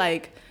basically,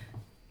 like,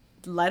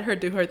 let her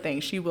do her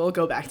thing. She will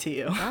go back to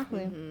you.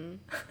 Exactly.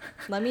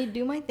 Let me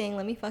do my thing.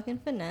 Let me fucking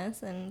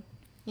finesse, and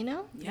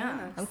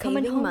I'm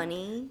coming home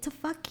money to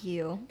fuck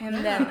you.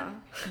 And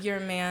then your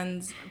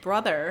man's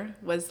brother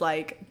was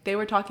like, they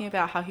were talking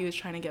about how he was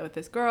trying to get with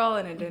this girl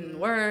and it didn't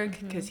work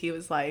because he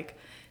was like,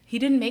 he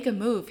didn't make a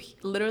move.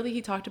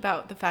 He talked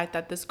about the fact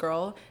that this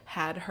girl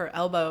had her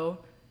elbow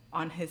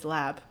on his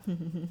lap.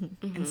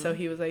 And so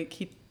he was like,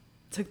 he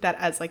took that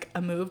as like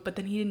a move, but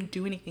then he didn't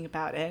do anything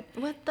about it.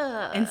 What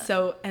the?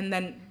 And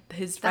then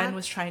his friend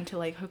was trying to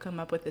like hook him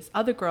up with this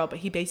other girl, but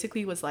he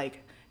basically was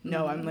like,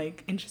 no, I'm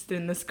like interested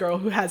in this girl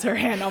who has her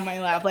hand on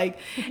my lap. Like,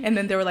 and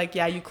then they were like,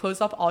 yeah, you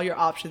closed off all your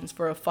options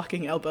for a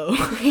fucking elbow.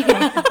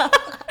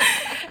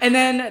 And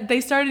then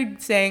they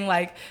started saying,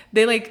 like,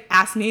 they, like,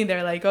 asked me,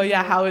 they're like, oh,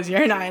 yeah, how was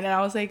your night? And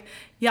I was like,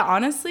 yeah,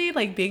 honestly,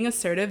 like, being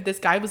assertive, this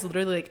guy was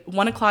literally like,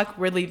 1 o'clock,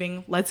 we're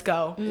leaving, let's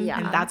go. Yeah.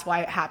 And that's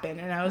why it happened.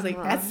 And I was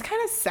like, that's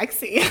kind of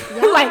sexy. Yeah,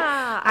 Like,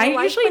 I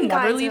like usually when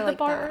never guys leave are the like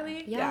bar that.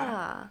 early.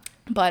 Yeah.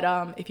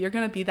 But if you're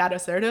gonna be that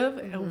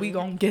assertive, we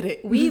gonna get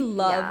it. We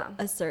love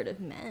Yeah. assertive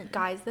men.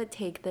 Guys that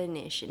take the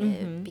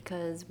initiative,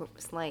 because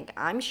it's like,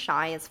 I'm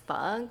shy as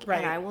fuck,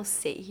 Right. and I will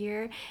sit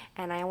here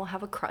and I will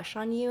have a crush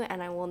on you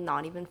and I will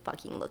not even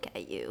fucking look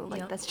at you. Like,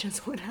 Yep. that's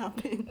just what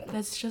happened.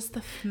 That's just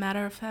the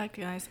matter of fact,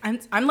 guys.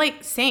 I'm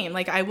like same.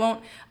 Like, I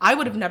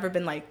would have never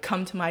been like,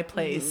 come to my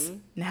place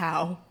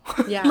now.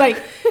 Yeah. Like,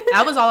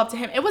 that was all up to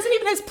him. It wasn't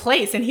even his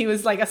place, and he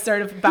was like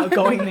assertive about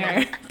going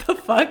there. The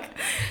fuck.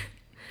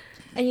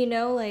 And you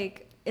know,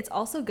 like, it's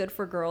also good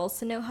for girls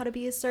to know how to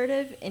be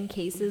assertive in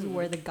cases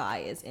where the guy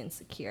is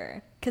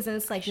insecure. Because then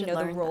it's like, you should know,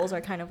 the learn roles that.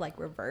 are kind of like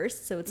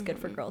reversed. So it's good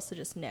for girls to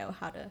just know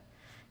how to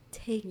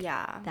take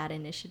Yeah. that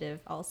initiative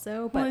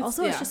also. But Well, it's-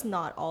 also, it's yeah. just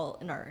not all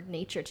in our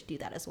nature to do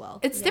that as well.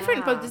 It's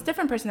different, but Yeah. it's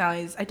different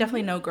personalities. I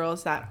definitely know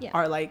girls that Yeah.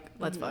 are like,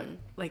 let's fuck,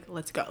 like,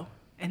 let's go.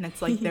 And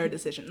it's like their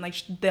decision. Like,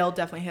 they'll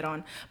definitely hit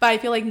on. But I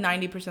feel like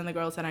 90% of the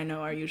girls that I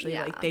know are usually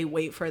Yeah. like, they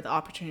wait for the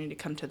opportunity to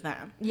come to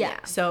them. Yeah.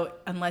 So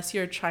unless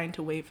you're trying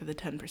to wait for the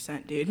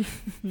 10%, dude.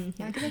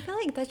 Yeah, because I feel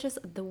like that's just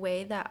the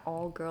way that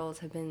all girls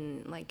have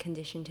been like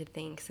conditioned to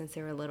think since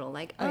they were little.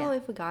 Like, Oh, oh, yeah.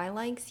 if a guy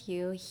likes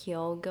you,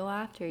 he'll go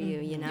after you,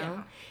 you know?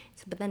 Yeah.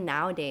 So, but then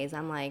nowadays,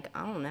 I'm like,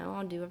 I don't know,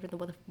 I'll do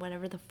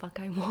whatever the fuck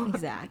I want.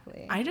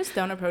 Exactly. I just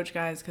don't approach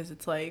guys because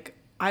it's like,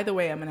 either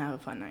way, I'm going to have a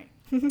fun night.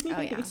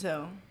 Oh, yeah.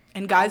 So,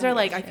 and guys are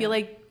like, I feel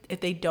like if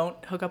they don't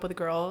hook up with a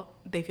girl,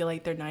 they feel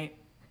like their night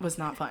was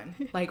not fun.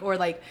 Like, or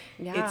like,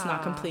 it's not Yeah.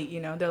 complete,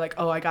 you know? They're like,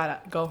 oh, I gotta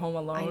go home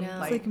alone.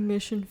 know. It's like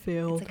mission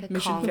failed. It's like a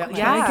mission failed. conflict.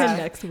 Yeah. Try again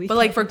next week. But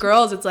like for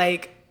girls, it's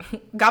like,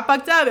 got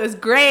fucked up. It was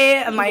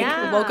great. And like,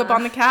 Yeah. woke up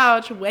on the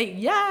couch. Wait,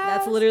 yeah.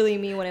 That's literally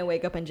me when I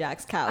wake up on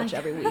Jack's couch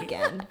every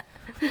weekend.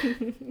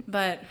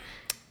 But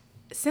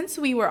since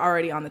we were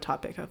already on the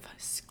topic of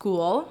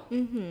school,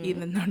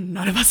 even though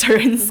none of us are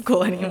in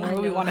school anymore,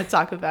 we want to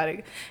talk about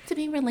it to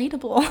be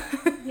relatable.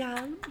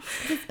 Yeah.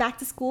 It's back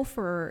to school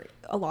for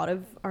a lot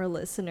of our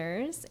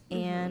listeners.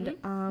 And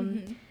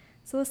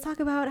so let's talk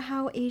about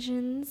how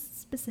Asians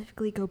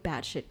specifically go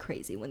batshit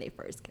crazy when they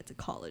first get to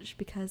college,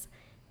 because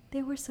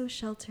they were so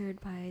sheltered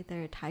by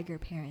their tiger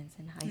parents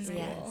in high school.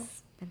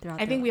 Yes. And throughout I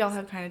their think we all lives.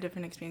 have kind of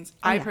different experience.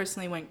 Oh, I yeah.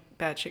 personally went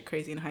batshit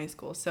crazy in high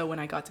school. So when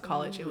I got to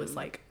college, it was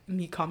like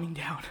me calming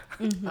down.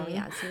 Oh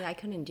yeah, see, I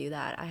couldn't do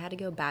that. I had to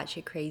go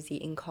batshit crazy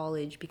in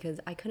college because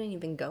I couldn't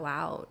even go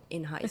out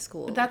in high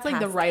school. But that's like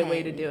the past right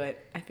way to 10. do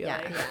it, I feel Yeah,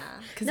 like. yeah.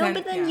 'Cause No,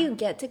 but then yeah. you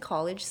get to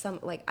college, some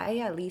like I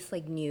at least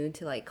like knew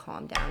to like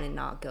calm down and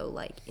not go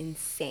like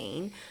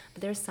insane.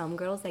 But there's some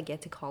girls that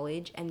get to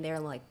college and they're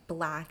like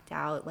blacked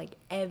out like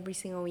every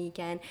single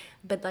weekend,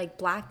 but like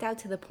blacked out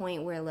to the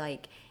point where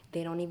like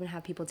they don't even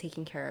have people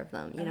taking care of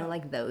them, you know,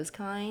 like those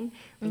kind.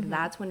 Like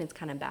that's when it's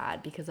kind of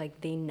bad because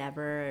like they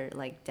never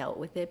like dealt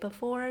with it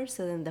before.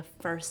 So then the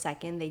first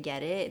second they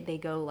get it, they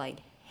go like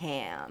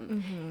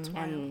ham.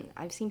 And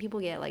I've seen people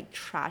get like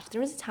trashed.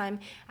 There was a time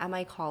at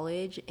my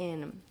college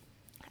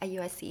at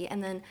USC,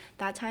 and then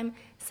that time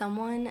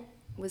someone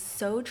was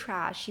so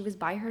trash. She was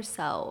by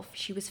herself.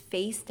 She was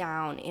face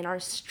down in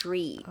our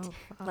street,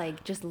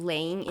 like just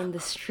laying in the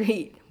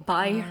street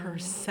by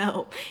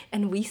herself.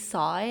 And we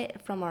saw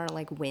it from our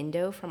like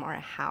window from our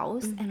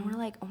house, and we're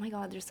like, oh my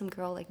god, there's some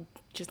girl like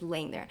just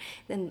laying there.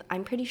 Then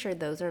I'm pretty sure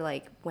those are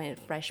like when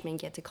freshmen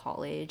get to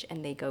college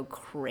and they go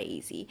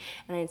crazy.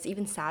 And it's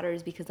even sadder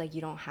is because like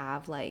you don't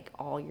have like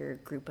all your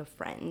group of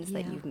friends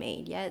that you've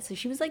made yet. So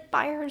she was like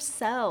by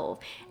herself,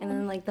 and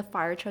then like the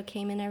fire truck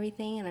came and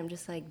everything, and I'm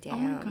just like,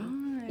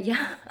 damn.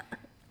 Yeah,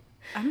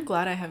 I'm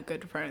glad I have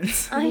good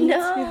friends. I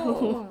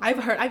know.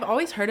 I've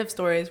always heard of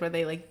stories where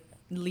they like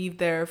leave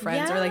their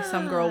friends or like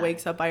some girl Yeah.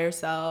 wakes up by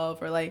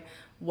herself or like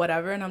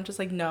whatever, and I'm just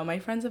like, no, my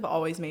friends have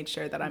always made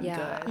sure that I'm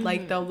Yeah. good.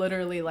 Like they'll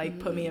literally like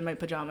put me in my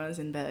pajamas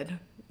in bed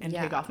and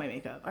Yeah. take off my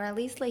makeup. Or at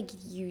least like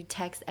you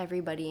text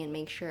everybody and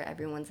make sure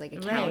everyone's like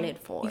accounted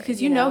for.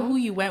 Because you know who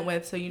you went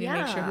with, so you need to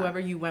make sure Yeah. whoever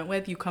you went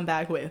with, you come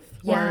back with,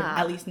 or Yeah.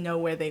 at least know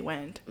where they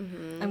went.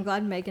 I'm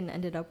glad Megan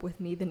ended up with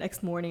me the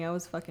next morning. I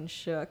was fucking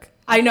shook.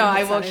 I know. After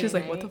I woke. She was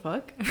Saturday like, "What the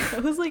night. fuck?" I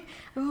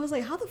was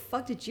like, how the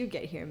fuck did you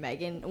get here,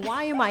 Megan?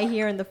 Why am I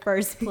here in the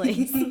first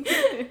place?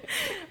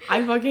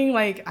 I fucking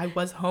like I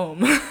was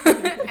home,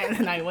 and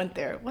then I went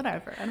there.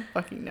 Whatever. I don't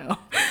fucking know.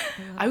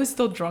 I was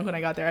still drunk when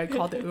I got there. I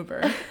called the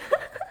Uber.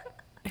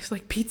 It's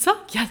like pizza,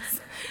 yes.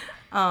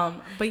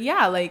 But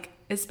yeah, like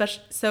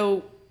especially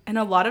so, and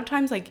a lot of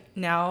times like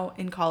now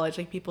in college,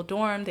 like people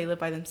dorm, they live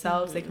by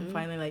themselves. They can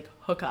finally like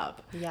hook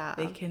up. Yeah.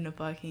 They can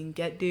fucking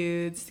get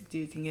dudes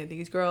can get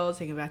these girls,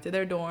 take them back to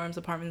their dorms,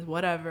 apartments,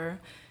 whatever.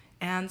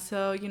 And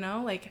so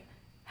like,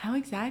 how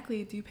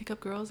exactly do you pick up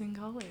girls in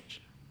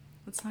college?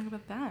 Let's talk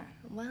about that.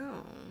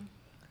 Well,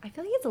 I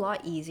feel like it's a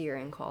lot easier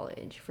in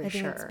college, for I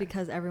think sure. it's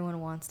because everyone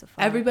wants to fuck.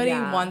 Everybody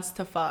Yeah. wants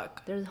to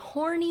fuck. There's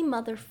horny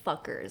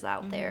motherfuckers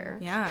out there.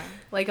 Yeah.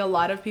 Like a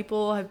lot of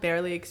people have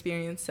barely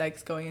experienced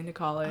sex going into Oh,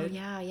 college.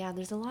 yeah.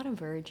 There's a lot of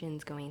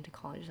virgins going to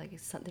college. Like,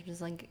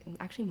 there's like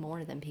actually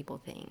more than people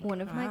think.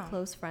 One of my Wow.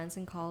 close friends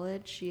in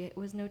college, she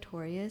was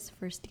notorious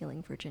for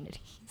stealing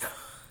virginities.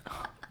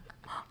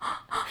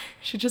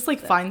 She just like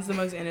finds the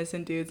most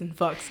innocent dudes and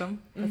fucks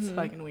them. That's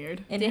fucking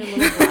weird. In her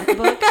little black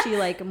book, she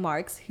like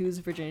marks whose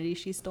virginity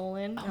she's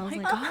stolen. Oh And I was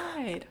my like,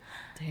 god.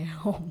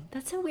 damn.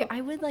 That's so weird.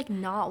 I would like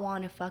not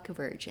want to fuck a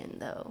virgin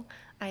though.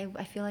 I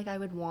feel like I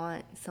would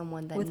want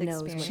someone that With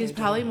knows experience. what She's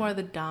they're probably doing. more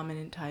the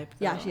dominant type.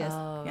 Yeah, though. she is.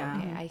 Oh, Yeah.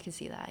 okay. I can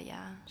see that.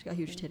 Yeah. She got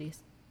huge titties.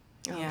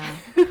 Oh.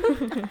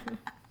 Yeah.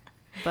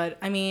 But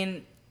I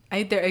mean,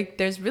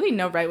 there's really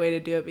no right way to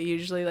do it, but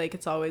usually like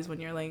it's always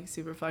when you're like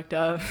super fucked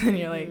up and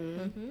you're like,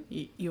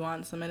 you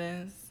want some of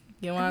this?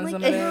 You want And,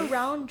 some like, of if you're this?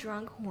 around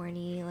drunk,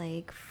 horny,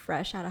 like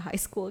fresh out of high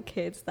school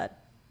kids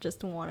that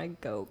just want to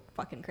go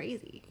fucking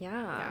crazy. Yeah.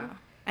 Yeah.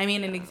 I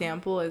mean, an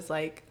example is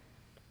like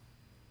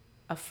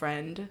a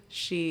friend.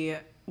 She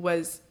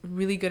was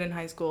really good in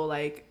high school,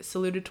 like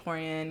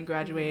salutatorian,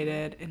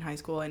 graduated in high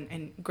school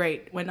and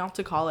great. Went off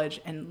to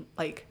college and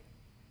like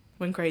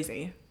went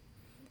crazy.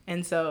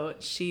 And so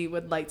she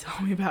would like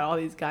tell me about all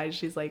these guys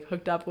she's like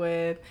hooked up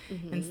with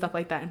and stuff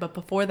like that. But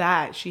before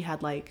that, she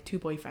had like 2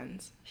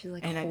 boyfriends. She's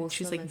like And wholesome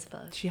she's like as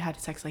fuck. she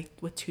had sex like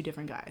with 2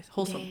 different guys,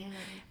 wholesome. Damn.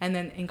 And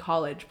then in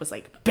college was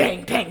like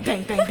bang bang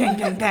bang bang bang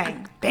bang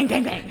bang bang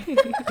bang bang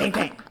bang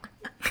bang.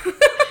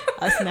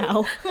 Us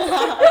now.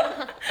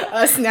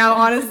 Us now,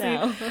 honestly.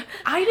 No.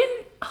 I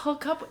didn't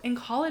hook up in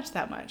college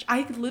that much.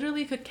 I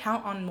literally could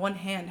count on one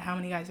hand how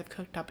many guys I've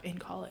hooked up in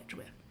college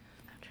with.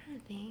 I'm trying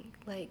to think.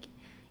 Like,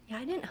 yeah,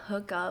 I didn't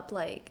hook up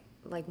like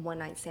one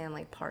night stand,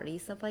 like party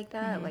stuff like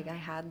that. Like I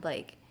had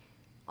like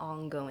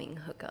ongoing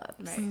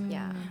hookups. Right.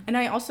 Yeah. And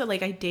I also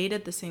like I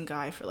dated the same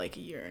guy for like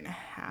a year and a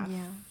half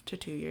Yeah. to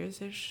 2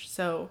 years ish.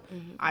 So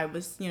I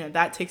was,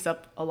 that takes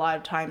up a lot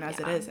of time as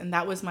it Yeah. is, and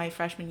that was my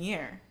freshman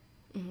year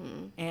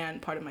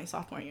and part of my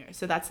sophomore year.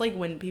 So that's like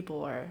when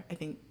people are, I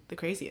think, the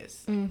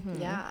craziest.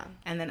 Yeah.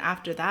 And then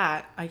after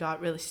that, I got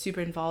really super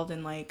involved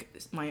in like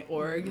my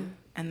org,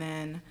 and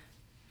then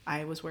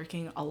I was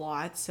working a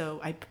lot, so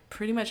I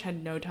pretty much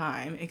had no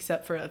time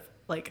except for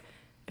like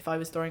if I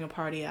was throwing a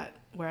party at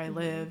where I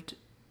lived.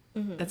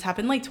 That's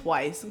happened like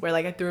twice where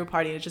like I threw a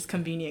party and it's just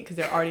convenient because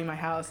they're already in my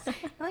house. I'm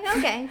like,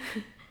 okay.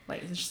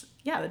 Like it's just,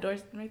 the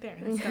door's right there.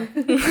 Let's go.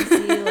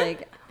 See,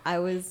 like I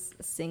was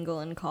single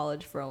in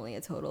college for only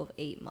a total of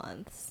 8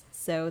 months.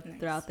 So Nice.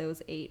 throughout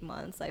those 8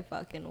 months, I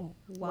fucking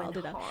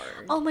wilded out.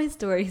 hard. All my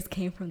stories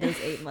came from those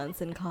 8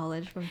 months in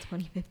college, from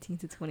 2015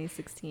 to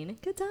 2016.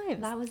 Good times.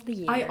 That was the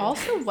year. I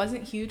also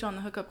wasn't huge on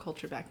the hookup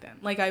culture back then.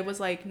 Like I was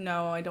like,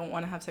 no, I don't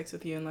want to have sex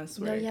with you unless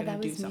No, we're yeah, gonna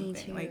that do was me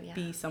something, too, like yeah.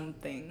 be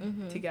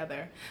something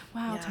together.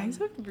 Wow, Yeah. times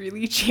have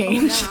really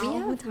changed. Yeah.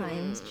 How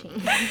times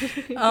change.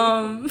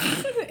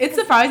 It's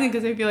surprising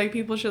because I feel like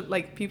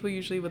people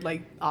usually would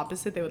like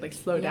opposite. They would like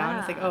slow down.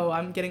 It's like, Yeah. oh,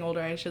 I'm getting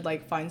older. I should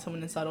like find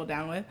someone to settle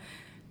down with.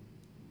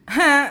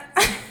 But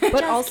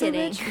Just also,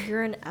 kidding. bitch,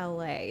 you're in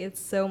LA. It's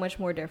so much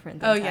more different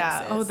than Oh Texas.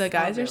 yeah. Oh, the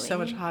guys are so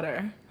really? much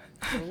hotter.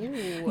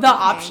 Ooh, The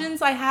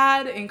options I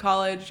had in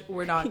college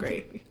were not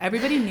great.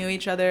 Everybody knew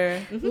each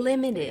other.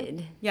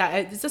 limited. Yeah,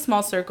 it's a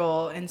small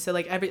circle, and so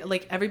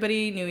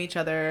everybody knew each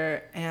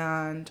other,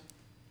 and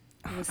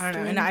It was I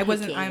don't know. And slim I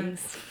wasn't.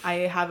 pickings. I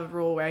have a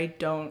rule where I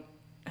don't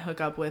hook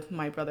up with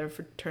my brother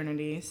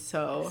fraternity,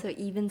 so So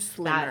even that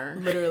slimmer.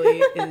 literally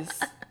is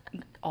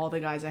all the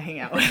guys I hang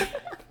out with.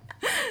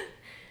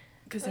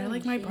 Because they're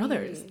like my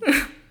brothers.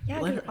 Yeah,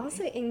 'cause Literally.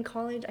 also in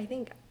college, I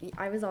think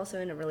I was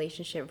also in a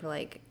relationship for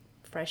like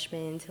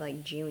freshman to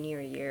like junior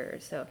year.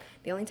 So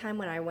the only time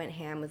when I went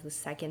ham was the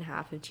second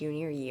half of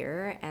junior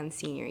year and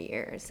senior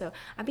year. So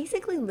I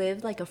basically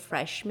lived like a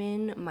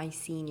freshman my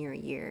senior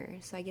year.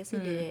 So I guess I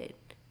did it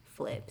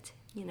flipped,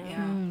 you know?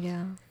 Yeah.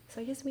 Yeah.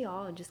 So I guess we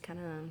all just kind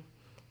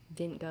of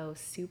didn't go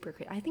super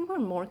crazy. I think we're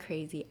more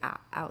crazy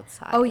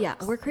outside. Oh of yeah,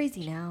 we're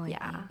crazy now. I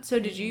Yeah. think. So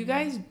did you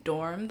guys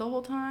dorm the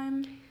whole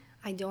time?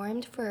 I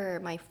dormed for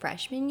my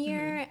freshman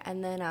year,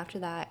 and then after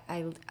that,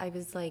 I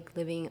was like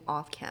living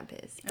off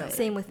campus. But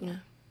Same with me.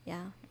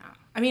 Yeah. Yeah.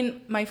 I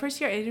mean, my first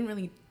year I didn't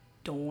really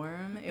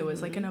dorm. It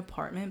was like an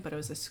apartment, but it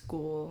was a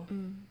school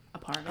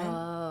apartment.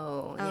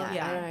 Oh, Oh, yeah,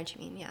 yeah. I know what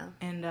you mean. Yeah.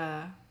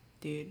 And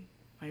dude,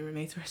 my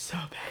roommates were so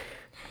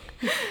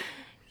bad.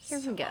 Here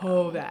we go.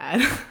 So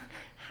bad.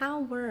 How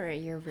were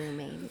your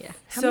roommates? Yeah.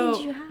 How So- many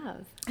did you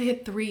have? I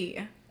had 3.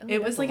 Oh, It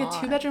was that's like a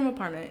lot. 2-bedroom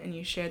apartment, and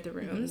you shared the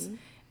rooms,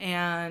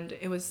 and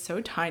it was so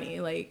tiny,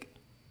 like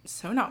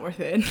so not worth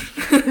it.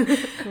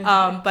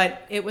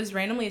 But it was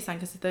randomly assigned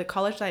because the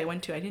college that I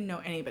went to, I didn't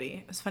know anybody.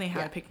 It was funny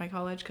how I picked my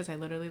college because I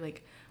literally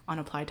like on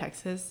Apply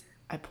Texas,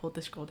 I pulled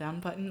the scroll down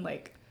button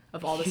like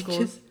of all the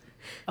schools.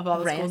 of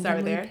all the schools that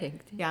were Randomly there.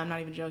 picked it. Yeah, I'm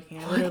not even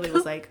joking. I literally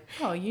was like,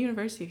 oh,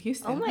 University of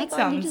Houston. Oh my that god,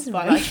 sounds you just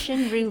fun.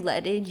 Russian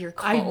rouletted your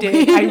college. I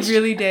did. I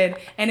really did.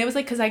 And it was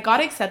like, because I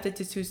got accepted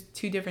to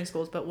two different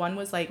schools, but one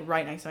was like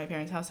right next to my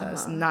parents' house. So I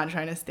was not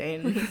trying to stay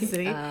in the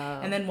city.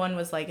 And then one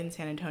was like in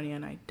San Antonio,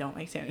 and I don't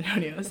like San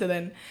Antonio. So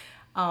then,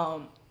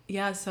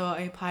 yeah, so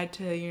I applied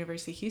to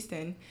University of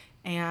Houston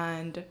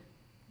and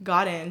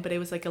got in, but it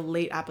was like a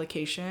late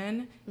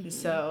application. And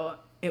so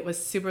it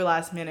was super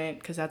last minute,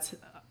 because that's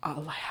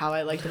how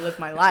I like to live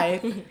my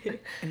life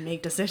and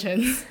make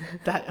decisions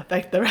that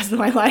affect the rest of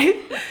my life.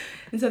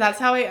 And so that's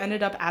how I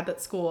ended up at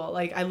that school.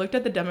 Like, I looked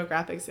at the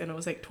demographics and it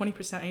was like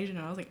 20% Asian,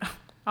 and I was like,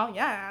 oh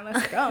yeah,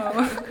 let's go.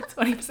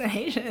 20%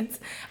 Asians.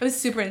 I was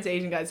super into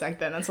Asian guys back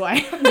then. That's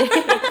why.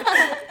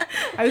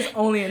 I was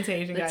only into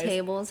Asian guys. The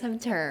tables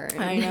have turned.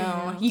 I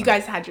know. You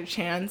guys had your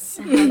chance.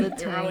 You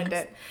ruined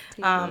it.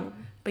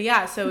 But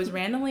yeah, so it was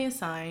randomly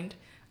assigned.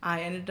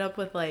 I ended up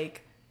with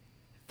like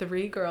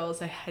 3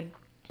 girls.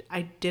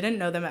 I didn't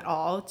know them at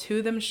all. 2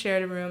 of them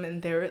shared a room,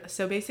 and they were,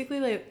 so basically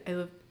like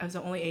I was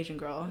the only Asian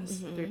girl. It was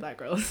 3 black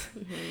girls,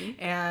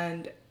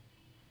 and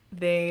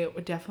they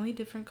were definitely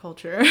different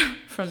culture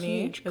from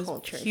me. Huge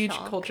culture huge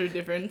shock. culture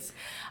difference.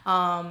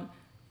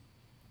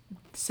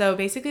 So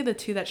basically the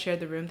 2 that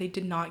shared the room, they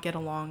did not get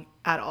along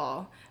at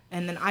all.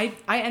 And then I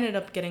ended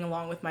up getting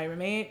along with my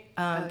roommate,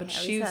 but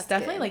she was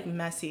definitely like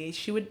messy.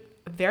 She would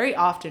very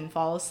often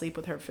fall asleep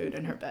with her food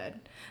in her bed.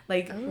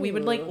 Like, we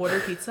would like order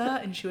pizza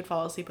and she would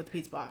fall asleep with the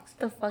pizza box.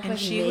 The fuck, and like,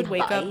 she would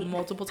wake up mid-bite?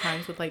 multiple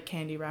times with like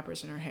candy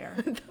wrappers in her hair.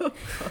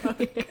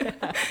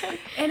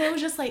 And it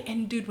was just like,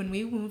 and dude, when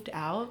we moved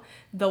out,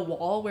 the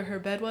wall where her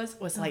bed was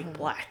like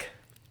black.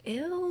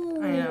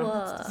 Ew. I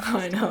know.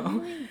 I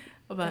know.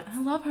 But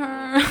I love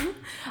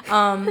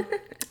her.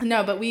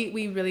 No, but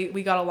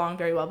we got along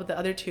very well. But the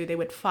other 2, they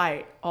would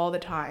fight all the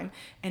time,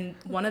 and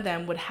one of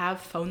them would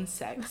have phone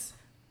sex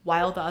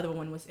while the other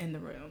one was in the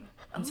room.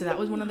 And so that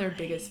was one of their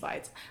biggest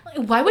fights.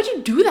 Like, why would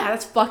you do that?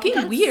 That's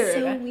fucking weird.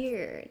 So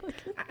weird.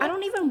 I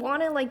don't even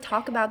want to like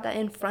talk about that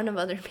in front of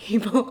other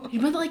people.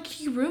 But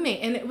like, your roommate,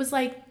 and it was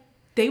like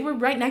they were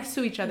right next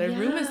to each other. The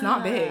room is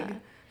not big.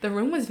 The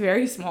room was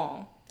very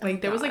small.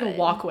 Like, there was like a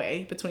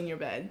walkway between your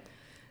bed.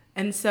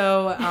 And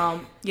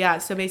so, yeah,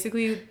 so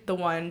basically the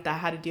one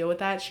that had to deal with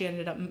that, she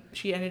ended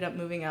up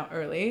moving out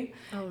early.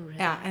 Oh, really?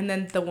 Yeah, and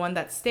then the one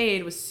that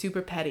stayed was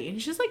super petty.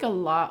 And she's like a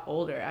lot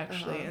older,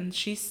 actually. And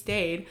she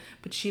stayed,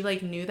 but she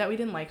like knew that we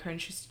didn't like her,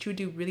 and she would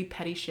do really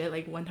petty shit.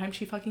 Like, one time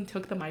she fucking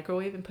took the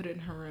microwave and put it in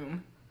her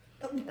room.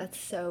 That's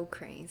so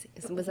crazy.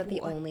 Was that the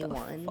only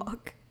one?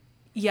 Fuck.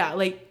 Yeah,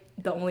 like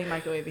the only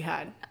microwave we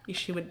had.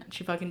 She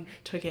fucking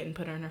took it and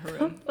put it in her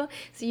room.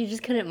 So you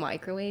just couldn't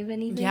microwave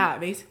anything? Yeah,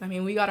 basically. I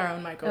mean, we got our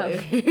own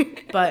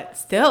microwave. But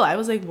still, I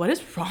was like, what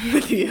is wrong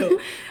with you?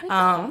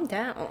 Calm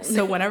down.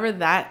 So whenever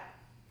that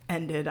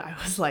ended, I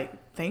was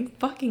like, thank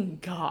fucking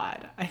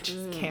God. I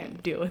just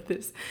can't deal with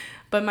this.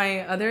 But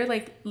my other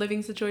like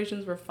living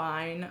situations were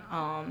fine.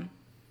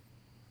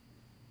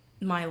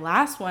 My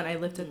last one, I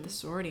lived at the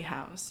sorority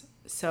house.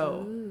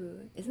 So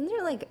Isn't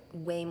there like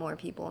way more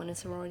people in a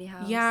sorority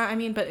house? yeah, I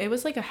mean, but it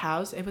was like a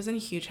house. It wasn't a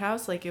huge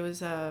house. Like, it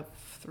was a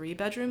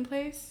 3-bedroom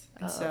place.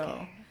 And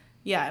okay.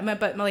 Yeah,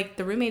 but like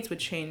the roommates would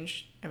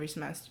change every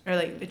semester, or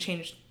like it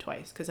changed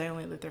twice, because I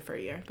only lived there for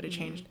a year, but it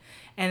changed.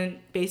 And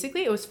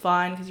basically it was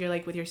fun because you're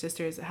like with your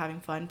sisters having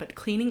fun, but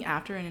cleaning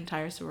after an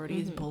entire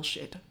sorority is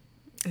bullshit.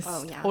 It's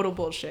total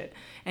bullshit.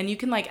 And you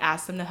can like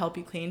ask them to help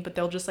you clean, but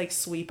they'll just like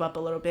sweep up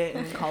a little bit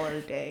and call it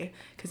a day,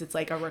 because it's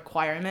like a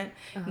requirement.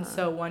 And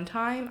so one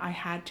time I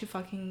had to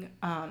fucking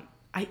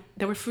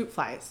there were fruit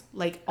flies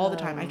like all the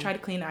time. I tried to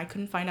clean it. I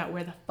couldn't find out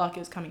where the fuck it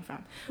was coming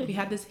from. We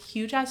had this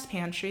huge ass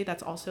pantry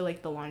that's also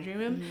like the laundry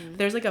room.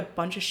 There's like a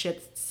bunch of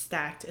shit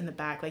stacked in the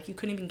back. Like, you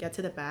couldn't even get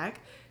to the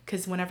back,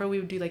 because whenever we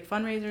would do like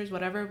fundraisers,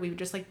 whatever, we would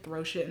just like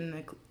throw shit in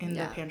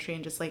the pantry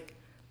and just like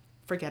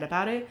forget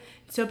about it.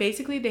 So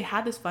basically they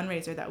had this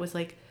fundraiser that was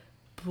like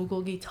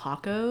bulgogi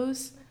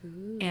tacos.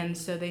 And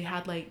so they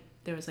had like,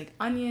 there was like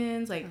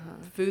onions, like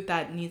food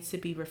that needs to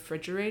be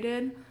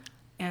refrigerated.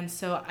 And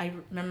so I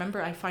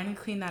remember I finally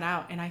cleaned that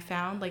out, and I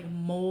found like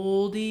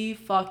moldy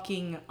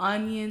fucking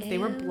onions. They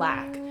were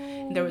black.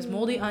 There was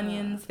moldy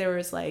onions. There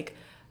was like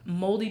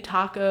moldy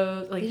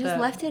tacos. Like, you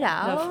just left it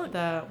out?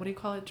 The what do you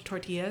call it?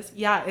 Tortillas?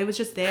 Yeah, it was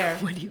just there.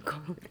 What do you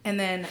call it? And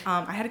then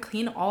I had to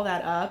clean all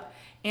that up.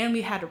 And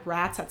we had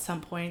rats at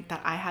some point that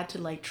I had to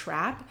like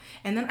trap.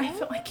 And then I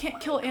felt I can't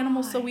kill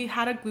animals, so we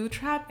had a glue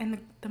trap, and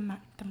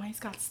the mice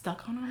got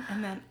stuck on them.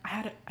 And then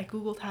I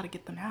googled how to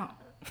get them out.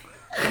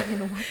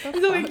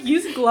 So like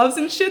use gloves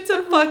and shit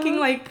to fucking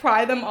like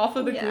pry them off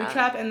of the glue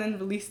trap and then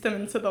release them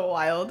into the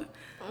wild.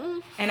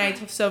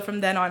 And so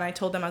from then on I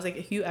told them, I was like,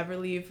 if you ever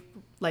leave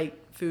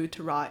like food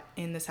to rot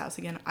in this house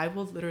again, I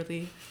will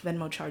literally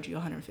Venmo charge you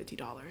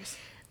 $150.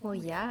 Well,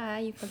 yeah,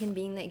 you fucking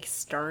being the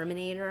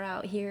exterminator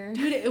out here.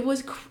 Dude, it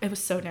was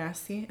so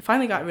nasty. I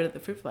finally got rid of the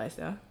fruit flies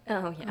though.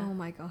 Oh yeah. Oh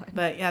my God.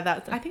 But yeah,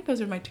 I think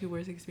those are my 2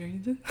 worst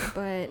experiences.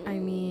 But I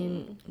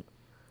mean,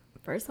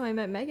 First time I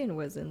met Megan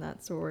was in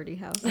that sorority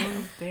house.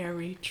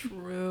 Very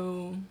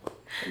true.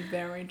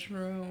 Very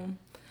true.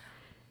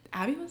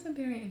 Abby was a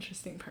very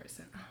interesting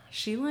person.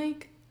 She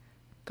like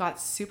got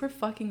super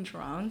fucking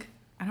drunk.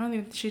 I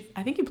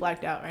think you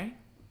blacked out, right?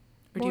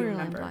 Or do you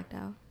remember? Blacked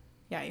out.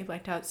 Yeah, you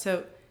blacked out.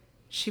 So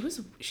she's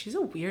a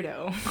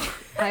weirdo.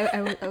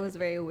 I was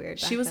very weird.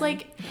 She was then.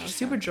 like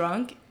super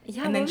drunk.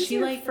 Yeah, and then what was she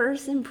your like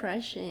first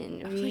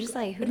impression? Were you just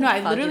like, who the no,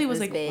 I fuck literally is was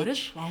this like, bitch? what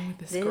is wrong with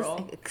this This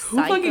girl? Who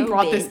psycho fucking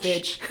brought bitch. this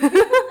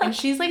bitch? And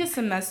she's like a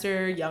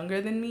semester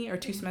younger than me, or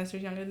 2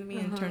 semesters younger than me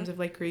in terms of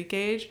like Greek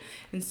age.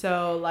 And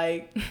so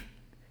like,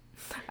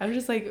 I was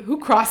just like, who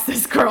crossed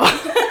this girl?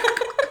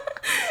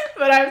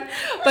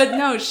 But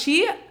no,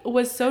 she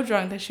was so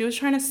drunk that she was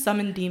trying to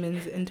summon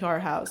demons into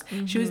our house.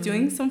 She was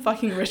doing some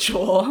fucking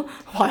ritual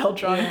while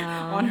drunk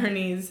on her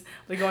knees,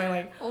 like going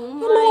like,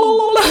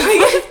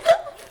 Oh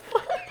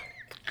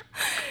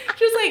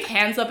she was like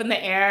hands up in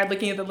the air,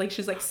 looking at the like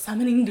she's like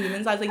summoning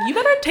demons. I was like, you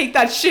better take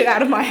that shit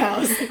out of my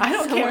house. I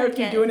don't care if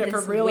you're doing it for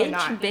real or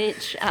not.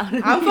 Bitch out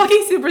of I'm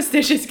fucking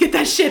superstitious. Get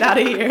that shit out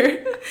of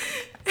here.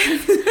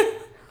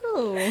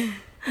 Oh.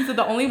 And so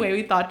the only way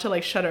we thought to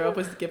like shut her up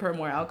was to give her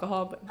more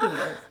alcohol, but it didn't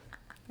work.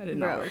 That did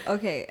not work.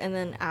 Okay, and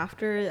then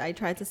after I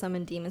tried to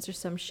summon demons or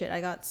some shit, I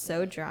got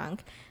so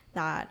drunk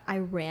that I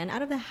ran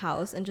out of the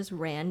house and just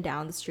ran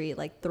down the street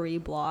like 3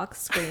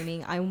 blocks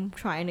screaming, I'm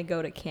trying to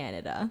go to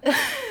Canada.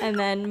 And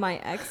then my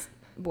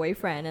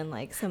ex-boyfriend and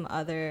like some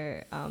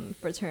other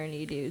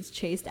fraternity dudes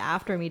chased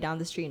after me down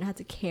the street and had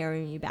to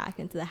carry me back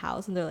into the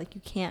house. And they're like,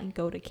 you can't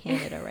go to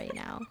Canada right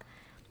now.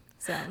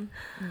 So,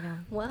 yeah.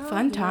 Well,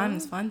 Fun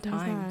times.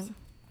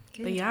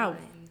 But yeah, times.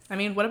 I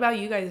mean, what about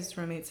you guys'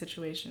 roommate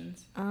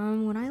situations?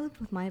 When I lived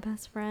with my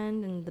best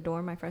friend in the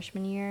dorm my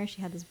freshman year,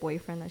 she had this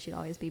boyfriend that she'd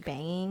always be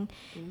banging.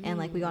 And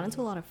like we got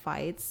into a lot of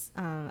fights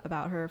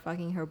about her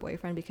fucking her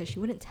boyfriend because she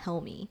wouldn't tell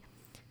me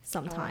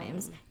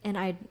sometimes. And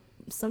I'd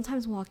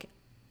sometimes walk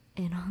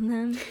in on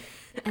them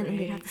and then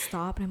they'd have to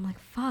stop and I'm like,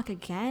 fuck,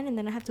 again? And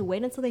then I have to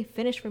wait until they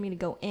finish for me to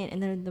go in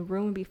and then the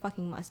room would be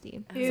fucking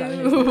musty. Ew.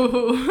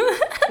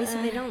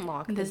 So they don't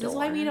lock the door. This is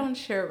why we don't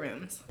share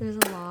rooms. There's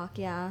a lock,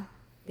 yeah.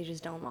 They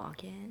just don't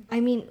lock it. I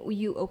mean,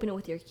 you open it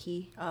with your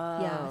key.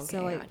 Oh, yeah. okay,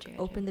 So I gotcha.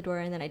 open the door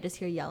and then I just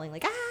hear yelling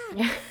like, ah!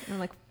 And I'm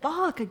like,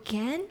 fuck,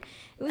 again?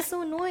 It was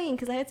so annoying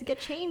because I had to get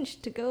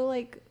changed to go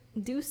like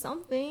do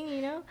something,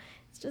 you know?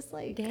 It's just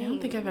like, I don't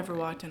think I've ever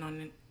walked in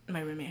on my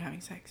roommate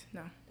having sex.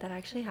 No. That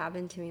actually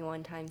happened to me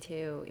one time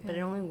too, but it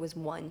only was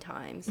one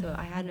time. So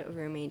I had a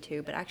roommate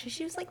too, but actually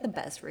she was like the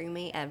best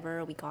roommate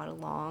ever. We got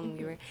along,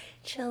 we were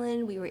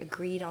chilling, we were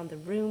agreed on the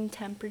room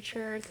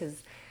temperature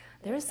because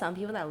there are some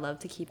people that love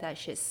to keep that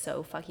shit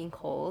so fucking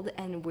cold,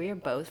 and we're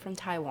both from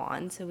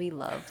Taiwan, so we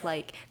love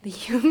like the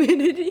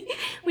humidity.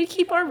 We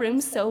keep our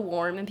rooms so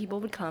warm, and people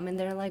would come and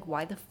they're like,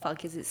 why the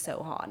fuck is it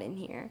so hot in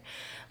here?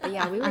 But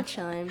yeah, we were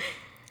chilling.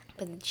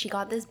 But she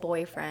got this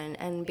boyfriend,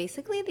 and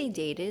basically they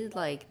dated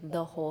like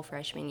the whole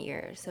freshman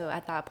year. So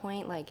at that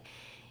point, like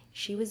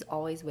she was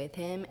always with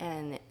him,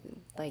 and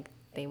like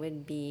they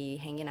would be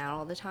hanging out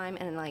all the time.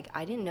 And like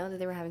I didn't know that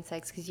they were having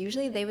sex because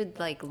usually they would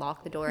like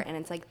lock the door, and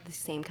it's like the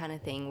same kind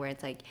of thing where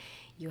it's like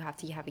you have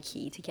to have a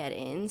key to get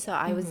in. So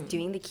I was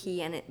doing the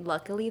key, and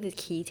luckily the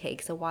key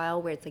takes a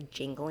while where it's like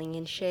jingling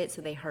and shit.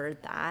 So they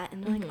heard that,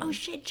 and they're like, "Oh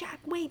shit,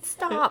 Jack, wait,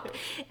 stop!"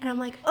 And I'm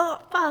like,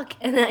 "Oh fuck!"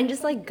 And then I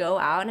just like go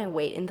out and I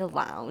wait in the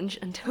lounge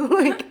until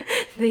like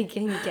they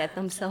can get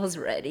themselves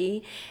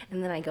ready,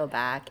 and then I go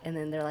back, and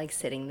then they're like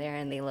sitting there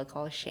and they look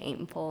all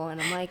shameful,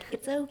 and I'm like,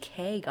 "It's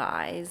okay,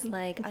 guys.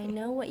 Like I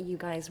know what you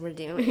guys were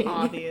doing."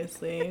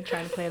 Obviously,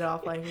 trying to play it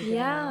off like we didn't know.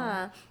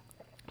 Yeah.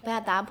 But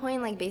at that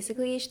point, like,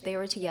 basically, they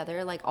were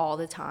together, like, all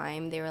the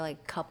time. They were,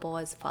 like, couple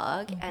as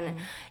fuck. And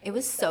it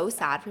was so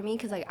sad for me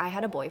because, like, I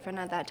had a boyfriend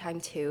at that time,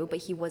 too. But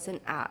he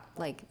wasn't at,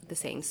 like, the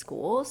same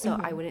school. So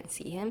I wouldn't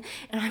see him.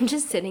 And I'm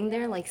just sitting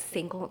there, like,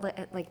 single,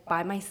 like,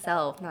 by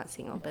myself. Not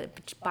single,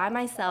 but by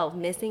myself,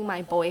 missing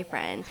my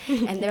boyfriend.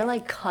 And they're,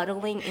 like,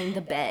 cuddling in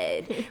the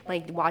bed,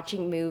 like,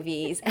 watching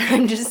movies. And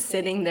I'm just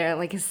sitting there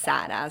like a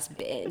sad-ass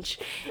bitch.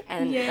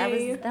 And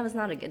that was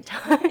not a good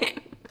time.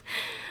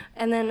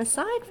 And then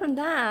aside from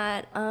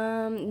that,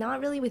 not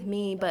really with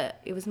me,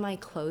 but it was my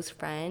close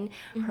friend.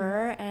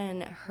 Her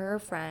and her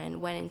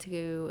friend went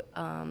into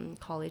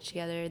college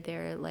together.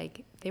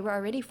 They were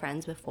already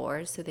friends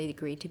before, so they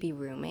agreed to be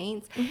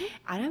roommates.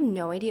 I have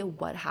no idea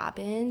what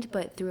happened,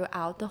 but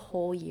throughout the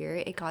whole year,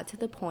 it got to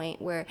the point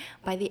where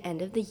by the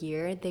end of the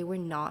year, they were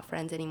not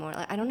friends anymore.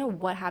 Like I don't know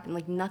what happened.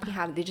 Like nothing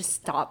happened. They just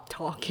stopped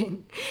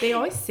talking. They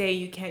always say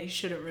you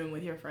shouldn't room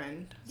with your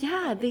friend.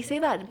 Yeah, they say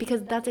that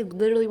because that's like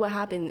literally what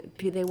happened.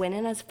 They went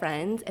in as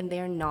friends and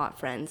they're not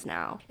friends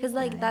now. Because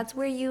like that's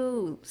where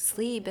you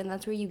sleep and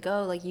that's where you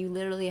go. Like you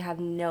literally have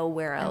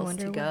nowhere else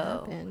to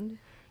go. What happened.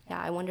 Yeah,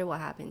 I wonder what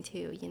happened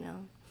too, you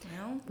know.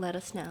 Well, let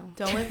us know.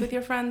 Don't live with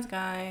your friends,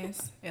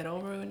 guys.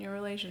 It'll ruin your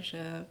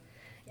relationship.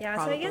 Yeah,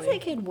 probably. so I guess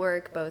it could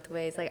work both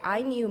ways. Like,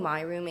 I knew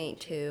my roommate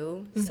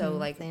too, so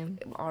like Same.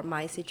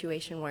 my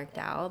situation worked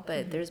out.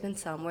 But there's been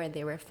some where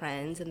they were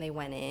friends and they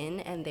went in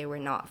and they were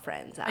not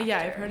friends after. Yeah,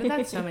 I've heard of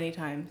that so many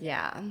times.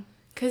 Yeah.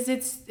 Because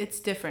it's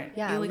different.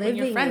 Yeah, Like when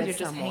you're living friends, with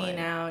you're just hanging someone.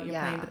 out, you're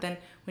Yeah. playing. But then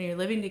when you're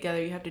living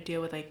together, you have to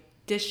deal with like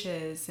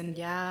dishes and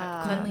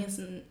Yeah.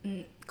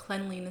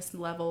 cleanliness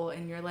level,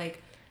 and you're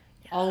like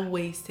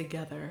always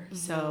together.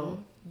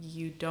 So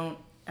you don't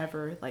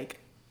ever like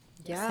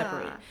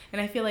separate.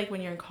 And I feel like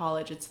when you're in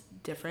college, it's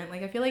different.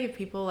 Like I feel like if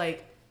people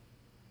like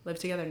live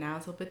together now,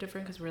 it's a little bit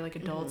different because we're like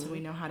adults and we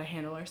know how to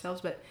handle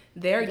ourselves. But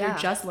there, you're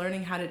just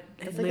learning how to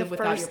It's live like the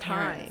without your first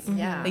parents. time.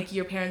 Yeah. Like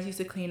your parents used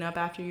to clean up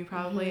after you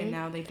probably, and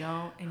now they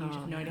don't, and you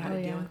have no idea how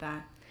to deal with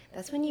that.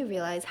 That's when you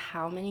realize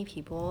how many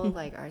people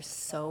like are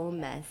so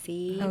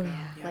messy. Oh,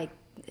 yeah. Like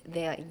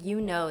they,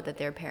 you know that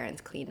their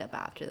parents cleaned up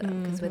after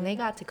them because when they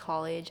got to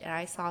college and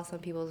I saw some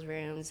people's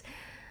rooms.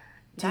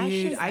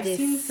 Dude, I've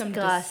seen some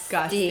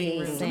disgusting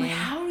rooms. I'm like, Same.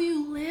 how do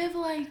you live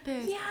like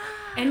this? Yeah.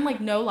 And like,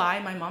 no lie,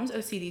 my mom's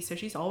OCD, so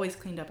she's always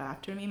cleaned up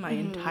after me my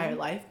entire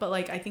life. But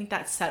like, I think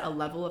that set a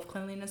level of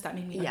cleanliness that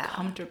made me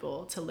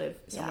uncomfortable to live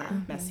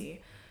somewhere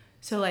messy.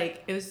 So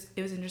like, it was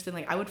interesting.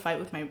 Like, I would fight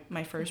with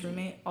my first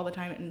roommate all the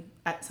time, and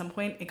at some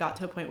point, it got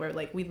to a point where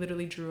like we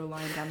literally drew a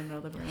line down the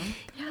middle of the room.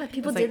 Yeah,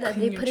 people It's did like, that.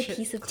 They clean put a your shit-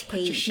 piece of put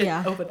your tape shit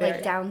Yeah. over there.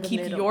 like down the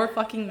Keep middle. your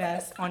fucking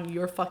mess on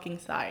your fucking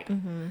side.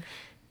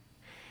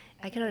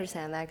 I can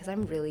understand that because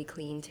I'm really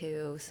clean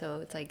too. So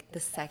it's like the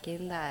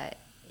second that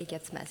it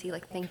gets messy,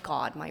 like thank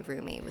God my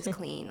roommate was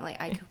clean. Like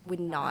I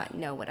would not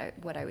know what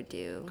I would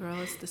do.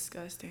 Girl, it's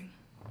disgusting.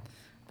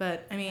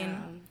 But I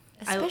mean,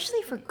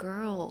 Especially for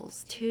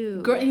girls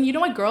too. and you know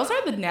what? Girls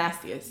are the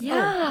nastiest.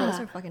 Yeah. Girls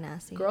are fucking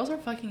nasty. Girls are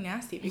fucking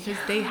nasty because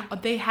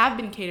they have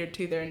been catered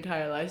to their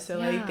entire life, so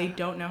like they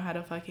don't know how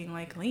to fucking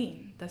like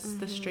clean. That's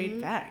the straight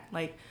fact.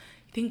 Like,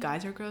 you think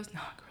guys are gross? No,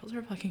 girls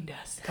are fucking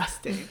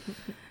disgusting.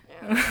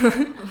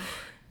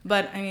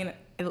 But I mean,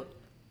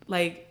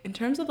 like in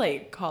terms of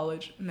like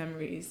college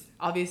memories,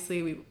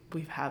 obviously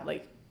we've had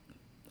like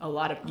a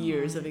lot of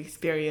years of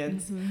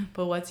experience.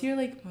 But what's your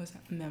like most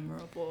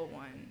memorable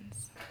ones?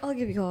 I'll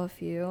give you all a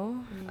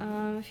few.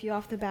 A few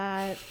off the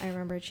bat. I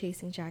remember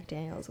chasing Jack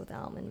Daniels with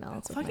almond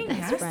milk with my fucking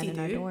best friend nasty, in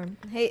our dude. dorm.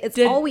 Hey, it's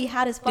Did- all we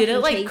had is fucking Did it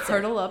like chaser.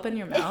 curdle up in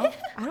your mouth?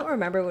 I don't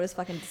remember. It was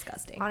fucking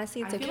disgusting.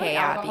 Honestly, it's I feel okay,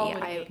 like Abby. alcohol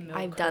would make milk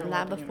I've done curdle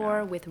that up in your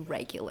before mouth. with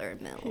regular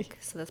milk,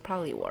 so that's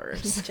probably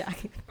worse. Jack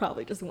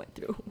probably just went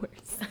through it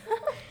worse.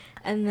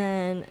 And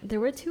then there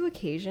were 2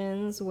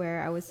 occasions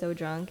where I was so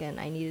drunk and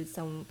I needed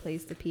some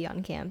place to pee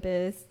on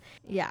campus.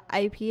 Yeah,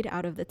 I peed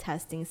out of the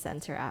testing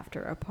center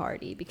after a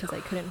party because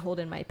I couldn't hold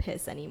in my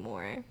piss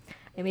anymore.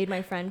 I made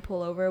my friend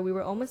pull over. We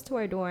were almost to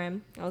our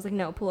dorm. I was like,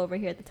 no, pull over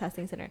here at the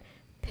testing center.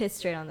 Pissed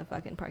straight on the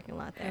fucking parking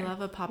lot I there.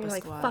 love a Papa You're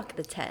like, squat. fuck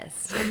the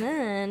test. And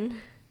then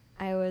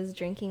I was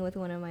drinking with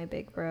one of my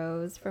big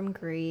bros from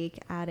Greek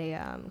at a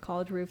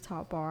college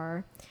rooftop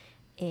bar.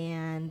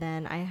 And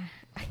then I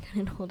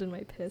couldn't hold in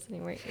my piss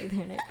anymore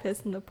either, and I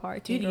pissed in the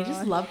parking Dude, you just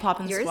garage. love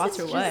popping Yours squats is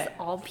or just what?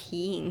 all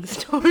peeing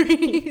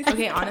stories.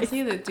 Okay,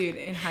 honestly, the dude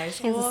in high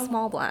She has a school,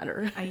 small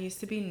bladder. I used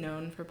to be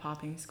known for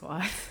popping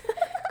squats.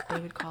 They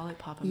would call it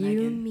Papa You,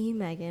 Megan. me,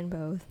 Megan,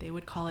 both. They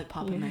would call it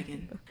Papa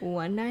Megan.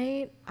 One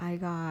night, I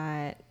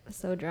got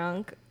so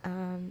drunk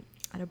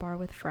at a bar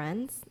with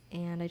friends,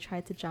 and I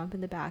tried to jump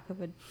in the back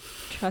of a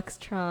truck's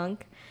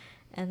trunk,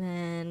 and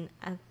then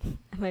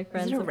my Is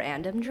friends... it a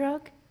random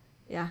drug?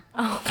 Yeah.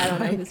 Oh, I don't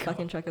know my whose God.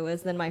 fucking truck it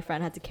was. Then my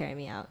friend had to carry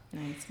me out.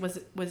 Nice.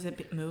 Was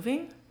it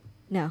moving?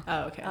 No.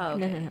 Oh, okay. Oh,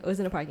 No, okay. no. It was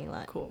in a parking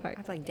lot. Cool. Park.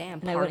 I was like, damn,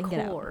 And I wouldn't get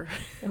out. parkour.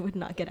 I would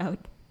not get out.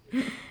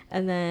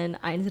 And then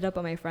I ended up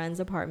at my friend's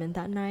apartment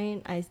that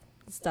night. I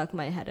stuck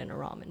my head in a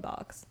ramen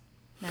box.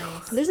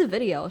 Nice. There's a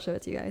video. I'll show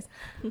it to you guys.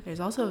 There's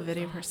also a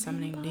video of her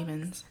summoning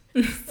demons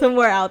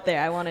Somewhere out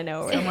there. I want to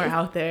know where. somewhere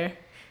out there.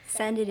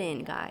 Send it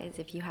in, guys,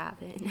 if you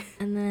haven't.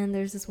 And then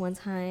there's this one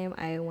time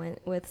I went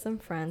with some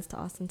friends to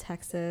Austin,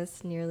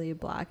 Texas, nearly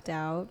blacked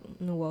out,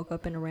 and woke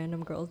up in a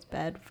random girl's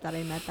bed that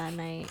I met that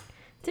night.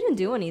 Didn't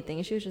do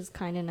anything. She was just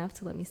kind enough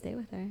to let me stay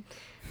with her.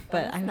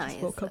 But That's I nice,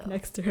 just woke up though.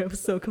 next to her. I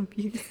was so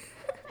confused.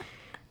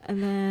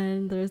 And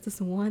then there's this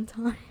one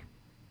time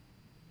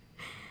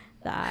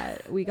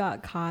that we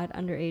got caught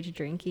underage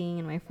drinking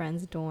in my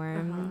friend's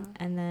dorm.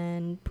 And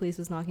then police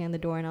was knocking on the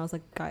door, and I was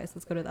like, guys,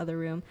 let's go to the other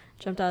room.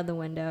 Jumped out of the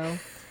window.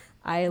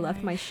 I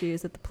left my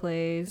shoes at the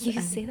place. You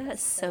and- say that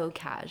so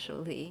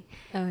casually.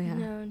 Oh, yeah.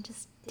 No,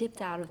 just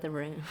dipped out of the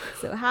room.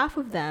 So half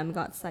of them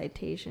got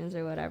citations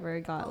or whatever,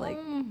 got like,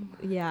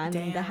 yeah, and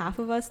then the Damn. half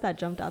of us that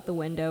jumped out the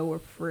window were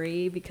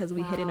free because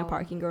we hid in a Wow.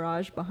 parking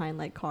garage behind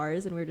like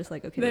cars, and we were just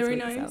like, okay, Very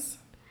let's wait this nice.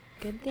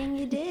 Good thing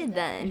you did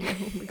then. out.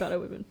 Oh my god, I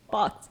would have been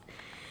fucked.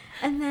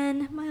 And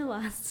then my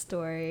last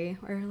story,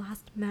 or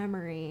last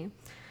memory,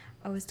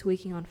 I was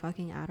tweaking on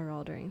fucking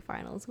Adderall during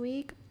finals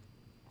week.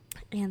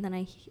 And then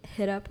I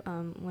hit up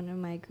one of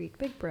my Greek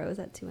big bros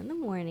at 2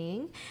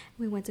 a.m.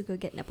 We went to go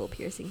get nipple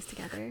piercings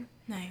together.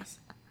 Nice.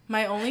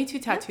 My only 2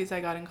 tattoos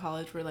I got in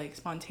college were like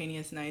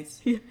spontaneous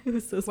nights Yeah, it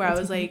was so where I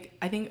was spontaneous. like,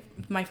 I think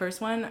my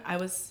first one, I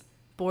was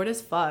bored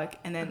as fuck.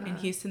 And then in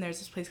Houston, there's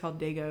this place called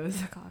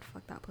Dago's. Oh god,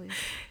 fuck that place.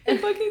 They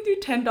fucking do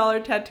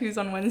 $10 tattoos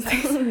on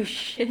Wednesdays. Oh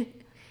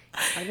shit.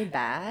 Are they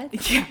bad?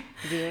 Yeah.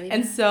 Really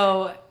And bad?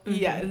 so,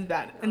 yeah, it's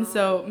bad. And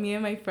so me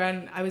and my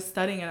friend, I was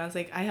studying and I was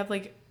like,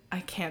 I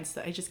can't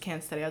study. I just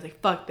can't study. I was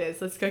like, fuck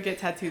this. Let's go get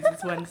tattoos.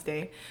 It's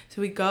Wednesday.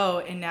 So we go,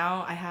 and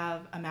now I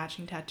have a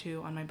matching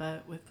tattoo on my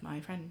butt with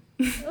my friend.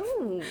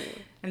 Ooh.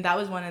 And that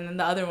was one. And then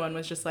the other one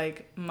was just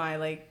like my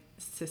like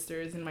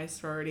sisters in my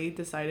sorority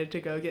decided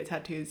to go get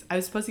tattoos. I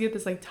was supposed to get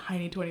this like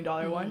tiny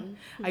 $20 one.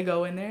 I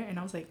go in there and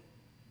I was like,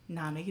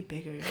 nah, make it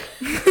bigger.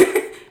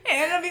 It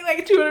ended up being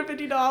like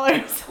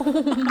 $250.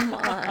 Oh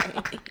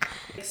my.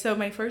 So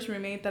my first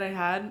roommate that I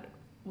had,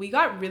 we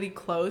got really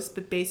close,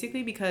 but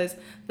basically because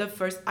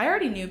I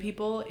already knew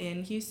people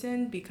in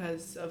Houston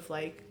because of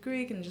like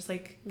Greek and just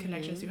like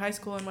connections through high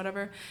school and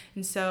whatever.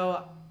 And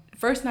so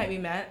first night we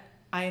met,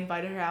 I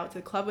invited her out to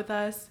the club with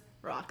us,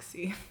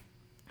 Roxy.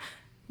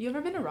 You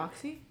ever been to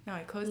Roxy? No,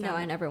 it closed down. No,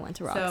 I never went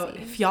to Roxy.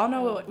 So if y'all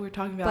know what we're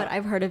talking about. But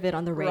I've heard of it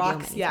on the radio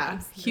Roxy, many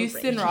times.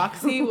 Houston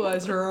Roxy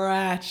was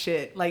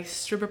ratchet, like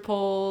stripper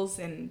poles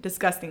and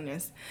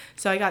disgustingness.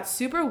 So I got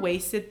super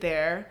wasted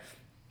there,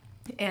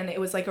 and it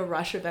was like a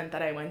rush event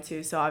that I went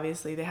to. So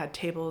obviously they had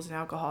tables and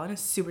alcohol, and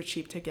it's super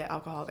cheap to get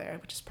alcohol there,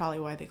 which is probably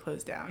why they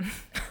closed down.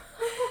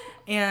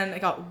 And I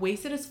got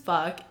wasted as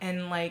fuck,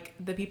 and like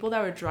the people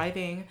that were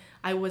driving,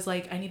 I was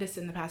like, I need to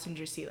sit in the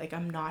passenger seat, like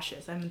I'm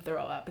nauseous, I'm gonna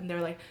throw up. And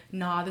they're like,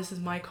 nah, this is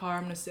my car,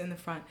 I'm gonna sit in the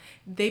front.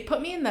 They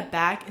put me in the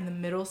back in the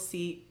middle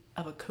seat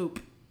of a coupe.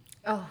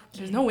 Oh,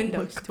 There's no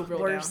windows to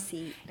roll down. worst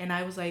seat. And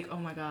I was like, oh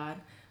my god.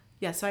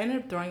 Yeah, so I ended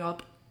up throwing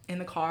up in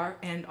the car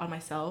and on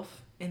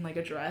myself in like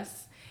a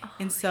dress.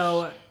 And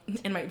so,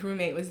 and my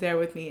roommate was there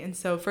with me. And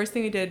so first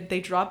thing we did, they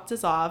dropped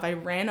us off. I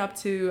ran up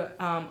to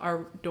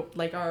our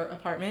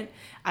apartment.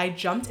 I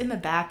jumped in the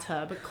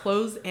bathtub,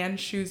 clothes and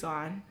shoes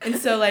on. And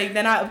so like,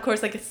 then I, of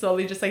course, like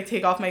slowly just like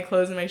take off my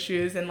clothes and my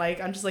shoes. And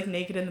like, I'm just like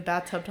naked in the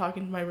bathtub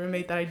talking to my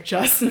roommate that I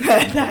just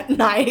met that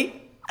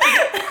night.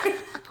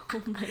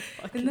 Oh my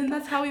fucking And then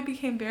that's how we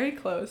became very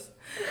close.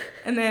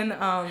 And then,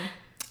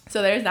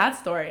 so there's that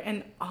story.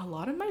 And a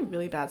lot of my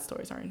really bad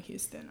stories are in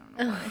Houston.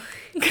 I don't know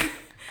why.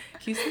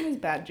 Houston is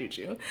bad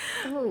juju,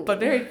 but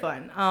very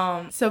fun.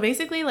 So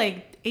basically,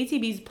 like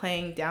ATB's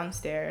playing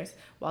downstairs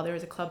while there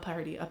was a club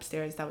party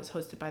upstairs that was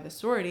hosted by the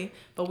sorority,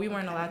 but we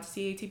weren't allowed to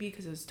see ATB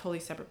because it was a totally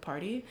separate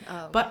party.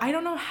 But I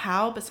don't know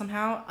how, but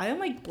somehow I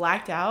like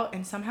blacked out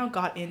and somehow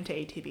got into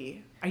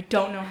ATB. I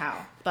don't know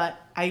how, but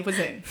I was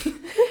in.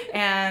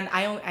 And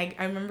I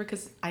remember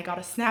because I got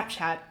a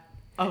Snapchat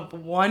of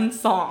one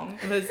song.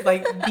 It was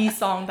like the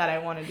song that I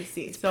wanted to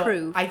see. So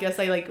proof. I guess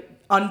I like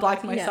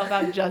unblocked myself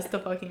out just to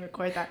fucking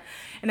record that.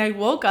 And I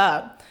woke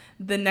up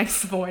the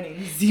next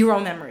morning, zero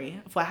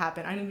memory of what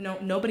happened. I don't even know.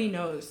 Nobody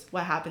knows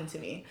what happened to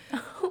me.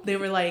 They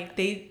were like,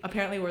 they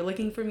apparently were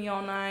looking for me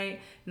all night.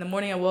 In the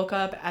morning I woke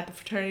up at the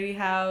fraternity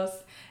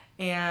house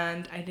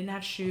and I didn't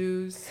have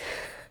shoes.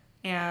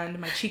 And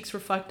my cheeks were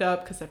fucked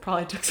up because I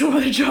probably took some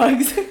other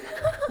drugs.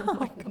 Oh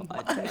my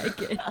god,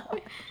 Megan.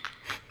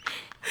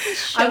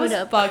 I was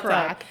up fucked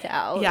cracked up.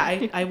 out.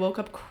 Yeah, I woke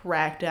up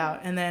cracked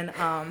out, and then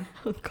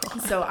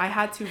so I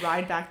had to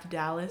ride back to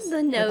Dallas.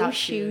 The no without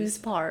shoes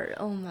part.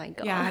 Oh my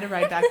god. Yeah, I had to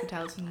ride back to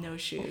Dallas with no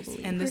shoes,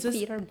 and Your this is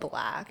feet are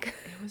black.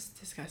 it was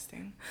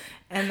disgusting.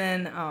 And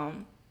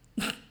then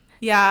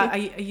yeah,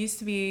 I used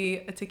to be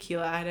a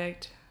tequila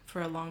addict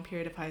for a long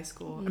period of high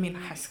school. I mean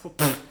high school,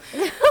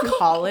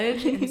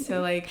 college, and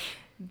so like.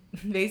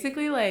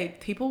 Basically, like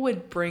people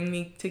would bring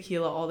me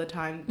tequila all the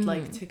time,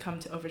 like to come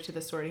over to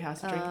the sorority house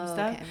to drink and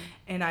stuff. Okay.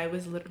 And I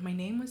was my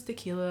name was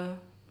Tequila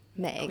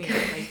Meg. Queen,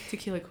 like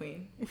Tequila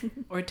Queen,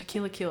 or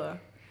Tequila Killa.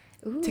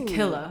 Ooh.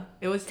 Tequila.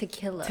 It was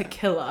Tequila.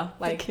 Tequila,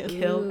 like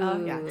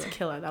kill. Yeah,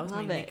 Tequila. That was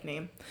Love my it.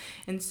 nickname.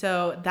 And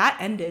so that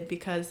ended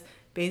because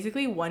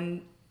basically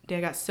one day I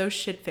got so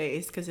shit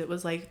faced because it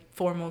was like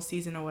formal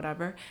season or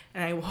whatever,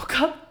 and I woke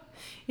up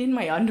in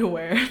my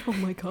underwear. Oh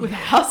my god. With a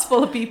house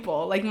full of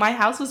people. Like my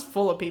house was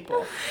full of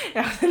people.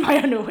 And I was in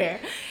my underwear.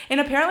 And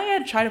apparently I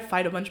had tried to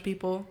fight a bunch of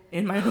people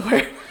in my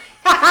underwear.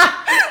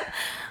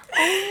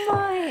 Oh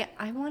my!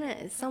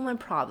 Someone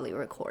probably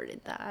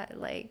recorded that.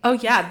 Like. Oh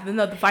yeah,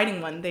 the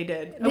fighting one they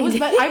did. But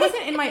I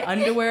wasn't in my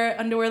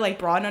underwear like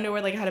broad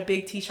underwear. Like I had a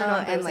big t-shirt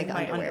on, but and it was like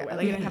my underwear. Like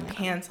I didn't have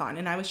pants on,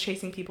 and I was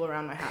chasing people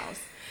around my house.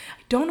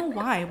 I don't know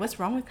why. What's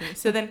wrong with me?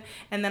 So then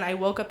I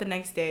woke up the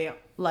next day.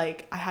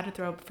 Like I had to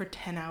throw up for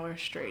 10 hours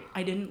straight.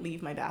 I didn't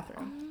leave my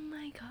bathroom. Oh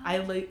my god. I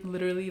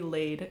literally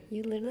laid.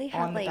 You literally on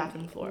had the like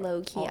bathroom floor low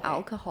all key day.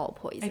 alcohol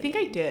poisoning. I think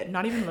I did.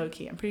 Not even low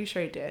key. I'm pretty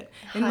sure I did.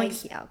 And like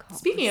High-key alcohol.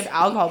 speaking of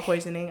alcohol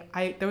poisoning,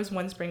 there was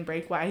one spring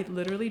break where I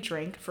literally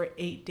drank for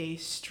 8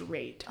 days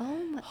straight. Oh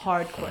my.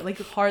 Hardcore, like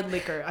hard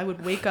liquor. I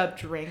would wake up,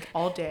 drink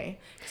all day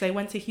because I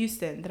went to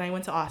Houston, then I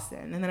went to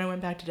Austin, and then I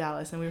went back to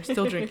Dallas, and we were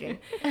still drinking.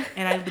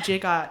 And I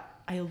legit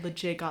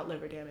got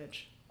liver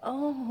damage.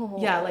 Oh.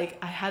 Yeah, like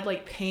I had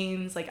like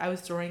pains, like I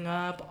was throwing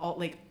up, all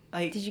like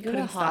Did you go to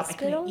couldn't stop. I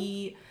hospital? couldn't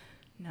eat.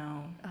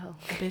 No. Oh.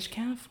 A bitch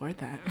can't afford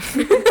that.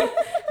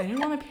 I didn't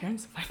want my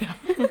parents to find out.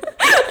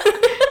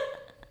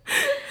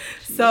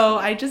 So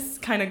I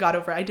just kind of got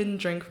over it. I didn't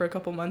drink for a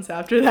couple months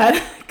after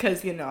that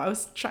because, you know, I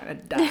was trying to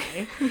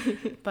die.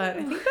 But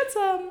I think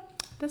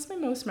that's my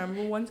most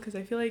memorable ones, because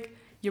I feel like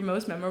your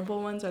most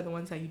memorable ones are the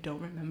ones that you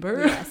don't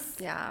remember. Yes.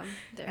 Yeah.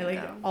 There And you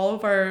like go. all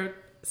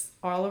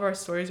of our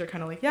stories are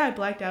kind of like, yeah, I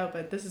blacked out,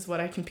 but this is what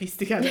I can piece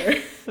together.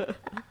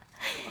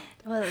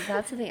 Well,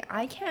 that's the thing.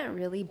 I can't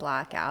really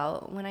black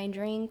out when I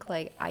drink.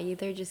 Like, I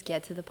either just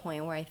get to the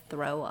point where I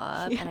throw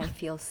up and I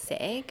feel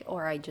sick,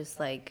 or I just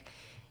like,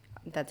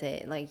 that's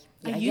it. Like,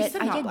 I used to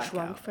not I get black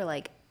drunk out. for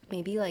like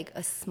maybe like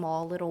a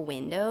small little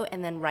window,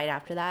 and then right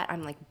after that,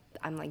 I'm like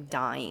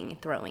dying,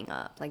 throwing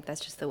up. Like,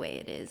 that's just the way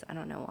it is. I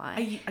don't know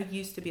why. I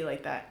used to be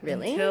like that.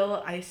 Really?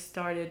 Until I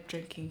started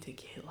drinking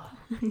tequila.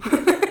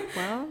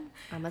 Well,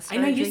 I must. I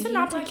know, I used to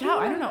not drinking black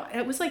out. I tequila. don't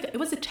know. It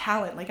was a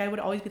talent. Like, I would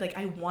always be like,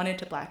 I wanted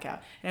to black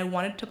out. And I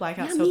wanted to black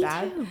out Yeah, so me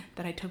bad too.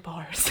 that I took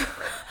bars.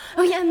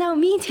 Oh yeah, no,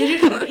 me too.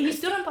 You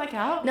still don't black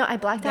out? No, I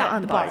blacked out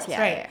on the bars. Yeah,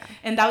 right. yeah, yeah.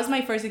 And that was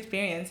my first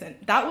experience. And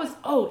that was,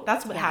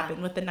 that's what Yeah.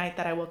 happened with the night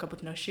that I woke up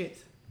with no shoes.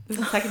 This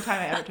is the second time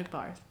I ever took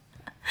bars.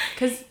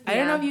 Because I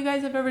don't know Yeah. if you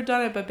guys have ever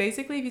done it, but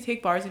basically if you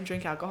take bars and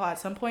drink alcohol, at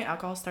some point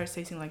alcohol starts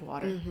tasting like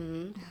water.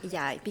 Mm-hmm.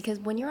 Yeah, because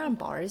when you're on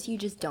bars, you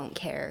just don't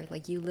care.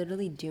 Like, you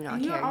literally do not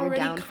And care. you're already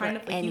down kind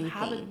for of like, anything. you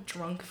have a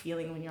drunk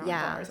feeling when you're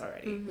Yeah. on bars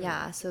already.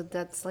 Yeah, so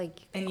that's like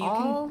And you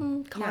all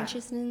can-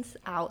 consciousness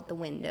out the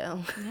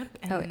window. Yep.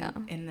 And, Oh, yeah.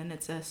 And then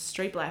it's a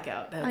straight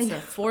blackout. I That's know.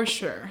 for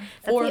sure.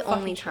 That's For the fucking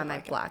only sure time I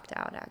blackout. blacked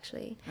out,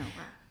 actually. Oh,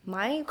 wow.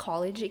 My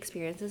college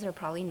experiences are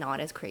probably not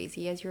as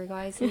crazy as your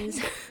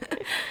guys's.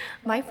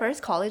 My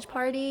first college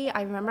party,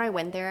 I remember I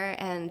went there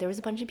and there was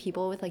a bunch of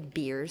people with like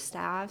beer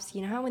staffs.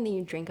 You know how when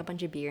you drink a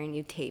bunch of beer and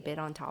you tape it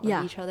on top Yeah.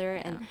 of each other?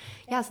 And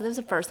yeah, so that was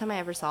the first time I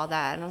ever saw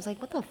that. And I was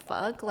like, what the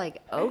fuck?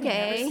 Like, I've never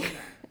okay. seen that.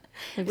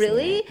 I've seen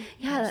Really? it.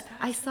 Yeah,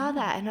 I saw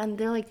that, and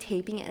they're like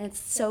taping it, and it's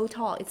so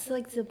tall. It's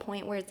like to the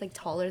point where it's like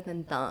taller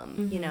than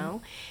thumb, you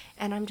know?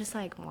 And I'm just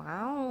like,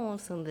 wow,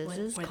 so this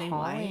is were they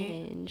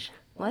white? college.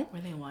 What?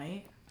 Were they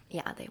white?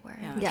 Yeah, they were.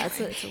 Yeah,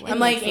 it's a I'm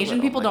like, a Asian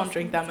little people don't moist.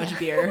 drink that much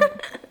beer.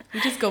 We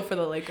just go for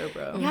the liquor,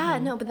 bro. Yeah,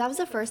 no, but that was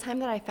the first time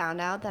that I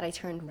found out that I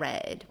turned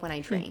red when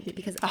I drank,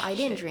 because I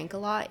didn't drink a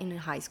lot in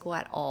high school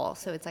at all.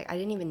 So it's like I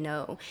didn't even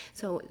know.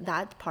 So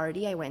that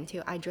party I went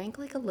to, I drank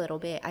like a little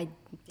bit. I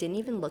didn't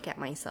even look at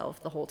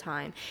myself the whole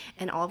time.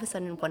 And all of a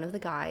sudden, one of the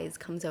guys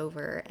comes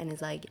over and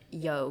is like,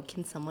 yo,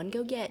 can someone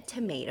go get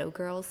Tomato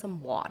Girl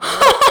some water?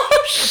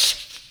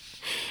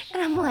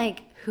 And I'm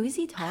like, who's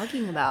he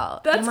talking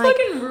about? That's And I'm like,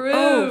 fucking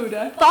rude.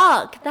 Oh,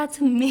 fuck, that's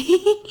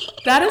me.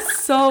 That is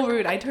so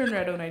rude. I turn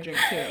red when I drink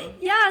too.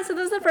 Yeah, so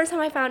this was the first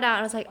time I found out.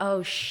 I was like,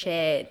 oh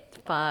shit,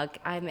 fuck.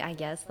 I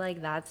guess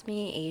like that's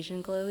me.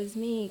 Asian glow is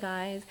me,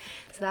 guys.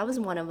 So that was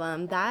one of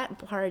them. That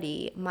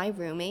party, my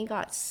roommate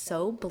got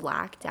so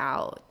blacked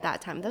out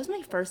that time. That was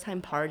my first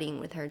time partying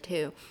with her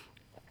too.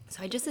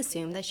 So I just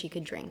assumed that she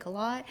could drink a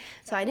lot.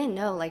 So I didn't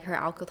know like her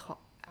alcohol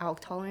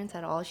tolerance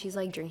at all. She's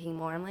like drinking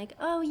more. I'm like,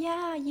 oh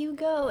yeah, you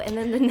go. And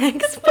then the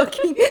next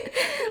fucking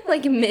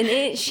like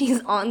minute,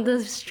 she's on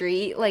the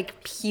street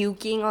like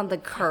puking on the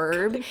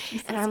curb.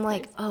 And I'm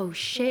like, oh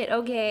shit,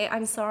 okay,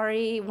 I'm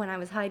sorry. When I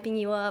was hyping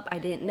you up, I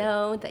didn't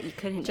know that you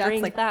couldn't Jack's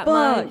drink like, that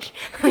 "Fuck." much.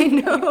 I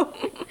know.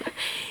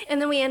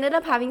 And then we ended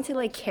up having to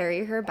like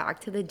carry her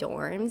back to the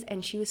dorms,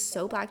 and she was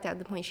so blacked out at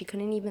the point she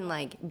couldn't even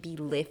like be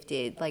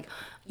lifted. Like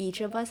each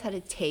of us had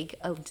to take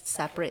a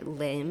separate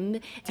limb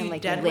and Dude,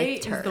 like dead lift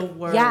weight her. is the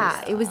worst.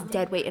 Yeah, it was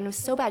dead weight, and it was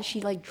so bad.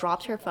 She like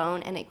dropped her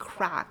phone and it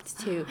cracked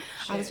too.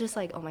 I was shit. just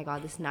like, oh my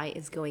god, this night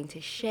is going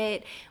to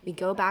shit. We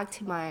go back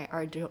to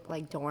our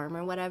like dorm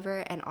or whatever,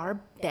 and our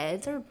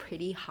beds are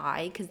pretty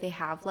high because they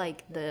have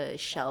like the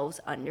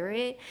shelves under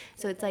it.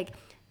 So it's like,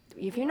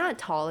 if you're not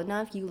tall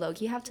enough, you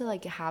low-key have to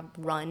like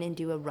run and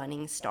do a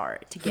running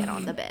start to get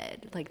on the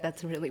bed. Like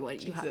that's really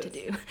what you have to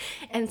do.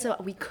 And so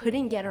we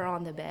couldn't get her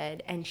on the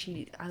bed, and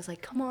I was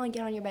like, come on,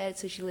 get on your bed.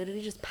 So she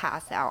literally just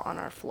passed out on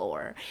our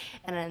floor.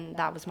 And then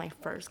that was my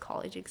first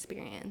college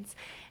experience.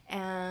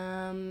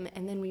 And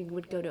then we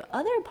would go to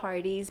other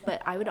parties,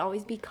 but I would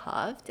always be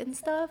cuffed and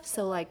stuff.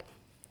 So like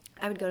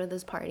I would go to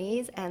those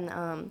parties,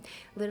 and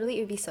literally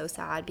it would be so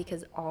sad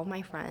because all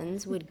my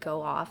friends would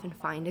go off and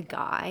find a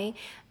guy.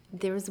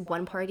 There was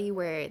one party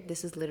where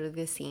this was literally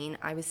the scene.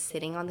 I was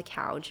sitting on the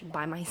couch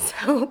by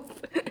myself,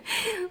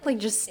 like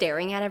just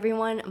staring at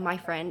everyone. My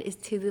friend is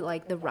to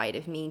the right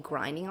of me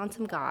grinding on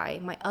some guy.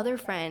 My other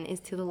friend is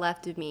to the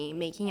left of me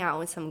making out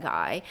with some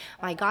guy.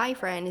 My guy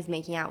friend is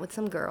making out with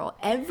some girl.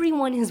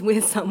 Everyone is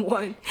with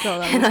someone. Girl,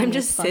 that And was I'm in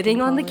just fucking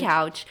sitting on the college.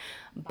 couch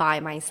by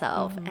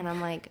myself. And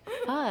I'm like,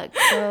 fuck.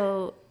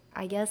 So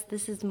I guess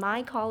this is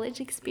my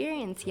college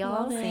experience,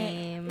 y'all. Love it.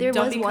 Same. There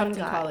Don't was be one cuffed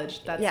in guy.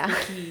 college. That's Yeah. the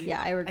key.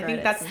 Yeah, I regret think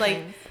it that's like,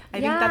 sometimes. I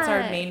think that's our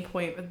Yeah. main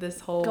point with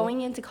this whole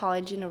Going into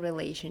college in a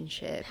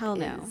relationship. Hell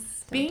no.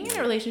 is- being in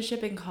a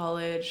relationship in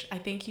college. I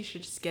think you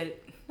should just get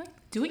it.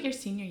 Do it your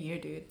senior year,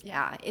 dude.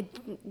 Yeah,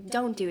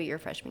 don't do it your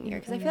freshman year,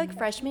 because I feel like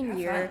freshman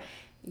year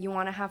You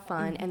want to have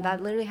fun. And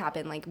that literally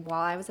happened. Like,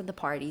 while I was at the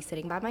party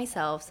sitting by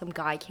myself, some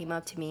guy came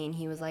up to me and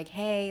he was like,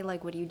 hey,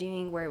 like, what are you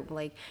doing? Where,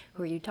 like,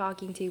 who are you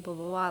talking to? Blah,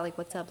 blah, blah. Like,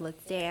 what's up?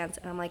 Let's dance.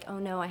 And I'm like, oh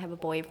no, I have a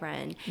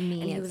boyfriend. And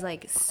he was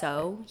like,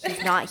 so?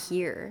 He's not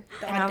here.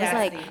 And I was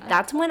like,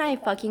 that's when I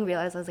fucking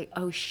realized, I was like,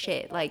 oh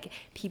shit. Like,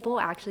 people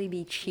actually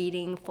be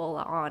cheating full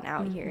on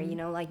out here, you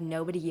know? Like,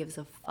 nobody gives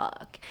a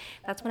fuck.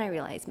 That's when I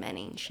realized men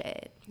ain't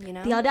shit, you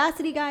know? The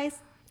audacity, guys.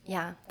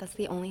 Yeah, that's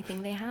the only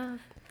thing they have.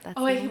 That's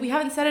Oh wait, we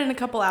haven't said it in a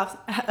couple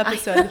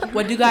episodes.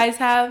 What do guys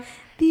have?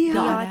 The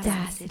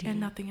audacity. And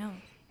nothing else.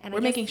 And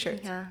We're making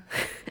shirts. Yeah.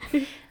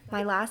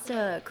 My last,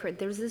 there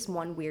was this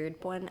one weird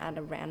one at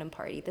a random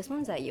party. This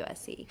one's at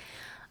USC.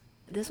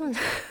 This one's,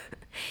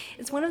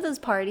 it's one of those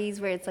parties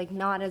where it's like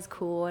not as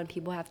cool and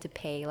people have to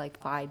pay like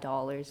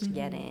 $5 to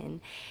get in.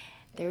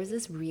 There was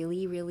this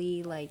really,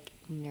 really like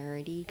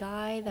nerdy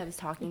guy that was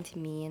talking to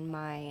me and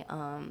my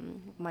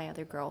my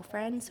other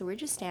girlfriend. So we're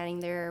just standing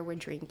there, we're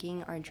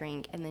drinking our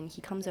drink, and then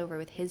he comes over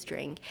with his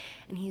drink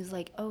and he's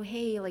like, oh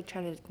hey, like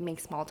trying to make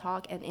small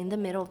talk. And in the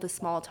middle of the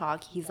small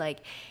talk, he's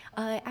like,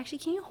 actually,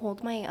 can you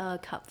hold my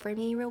cup for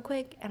me real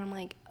quick? And I'm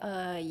like,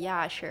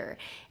 yeah, sure.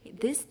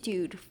 This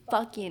dude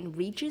fucking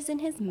reaches in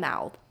his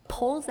mouth,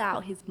 pulls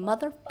out his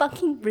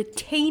motherfucking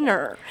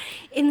retainer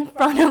in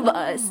front of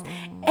us,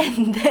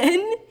 and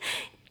then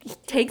he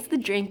takes the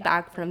drink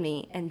back from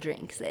me and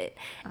drinks it,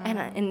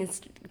 and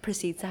it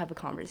proceeds to have a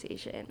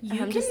conversation. You and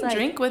I'm can just like,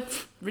 drink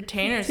with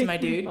retainers, my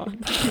dude.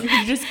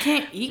 You just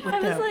can't eat with I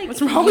was them. like,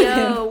 What's wrong with him?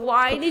 yo,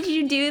 why did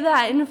you do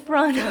that in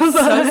front of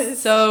us?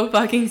 So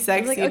fucking I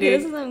sexy, was like, okay,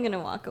 dude. this is I'm gonna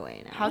walk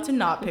away now. How to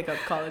not pick up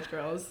college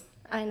girls?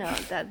 I know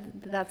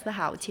that's the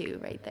how-to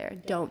right there.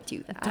 Don't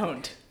do that.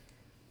 Don't.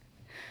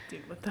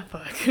 Dude, what the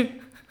fuck?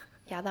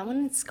 Yeah, that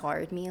one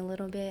scarred me a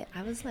little bit.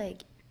 I was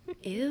like,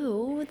 ew,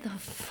 what the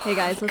fuck? Hey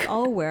guys, let's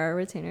all wear a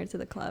retainer to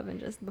the club and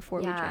just before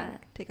we Yeah.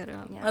 drink, take it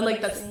out. Yeah. And like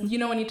that's, you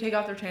know, when you take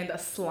off their chain, the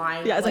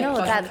slime. Yeah, it's like No,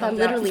 fucking that comes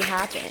literally out.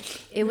 happened.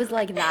 It was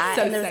like that,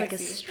 So and there's like a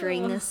sexy.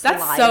 string of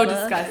saliva. That's so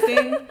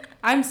disgusting.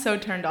 I'm so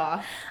turned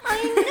off.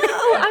 I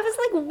know. I was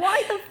like,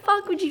 why the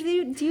fuck would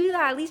you do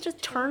that? At least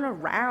just turn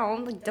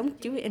around. Like, don't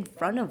do it in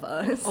front of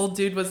us. Old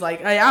dude was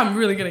like, hey, I'm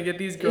really gonna get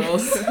these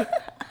girls.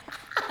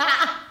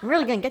 I'm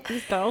really gonna get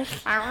these girls.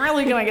 I'm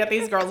really gonna get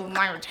these girls with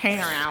my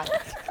retainer out.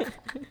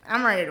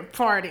 I'm ready to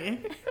party.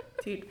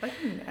 Dude,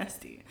 fucking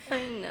nasty. I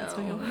That's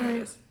fucking know.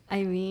 hilarious.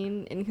 I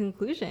mean, in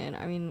conclusion,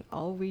 I mean,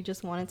 all we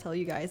just want to tell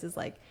you guys is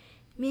like,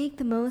 make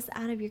the most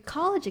out of your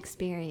college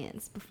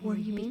experience before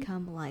you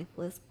become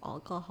lifeless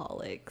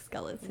alcoholic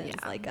skeletons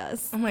like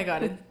us. Oh my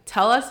god, and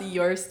tell us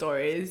your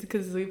stories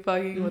because we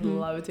fucking would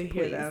love to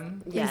hear Please.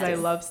 them. Because I Yes.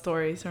 love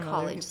stories from other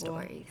College people.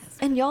 stories.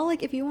 And y'all,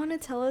 like, if you want to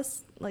tell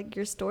us like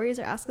your stories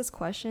or ask us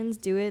questions,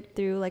 do it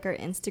through like our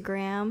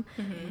Instagram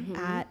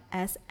at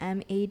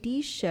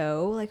SMAD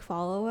Show. Like,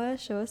 follow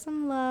us, show us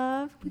some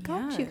love. We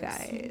got you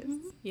Yes. guys.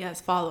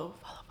 Yes, follow.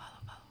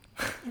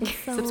 And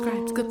so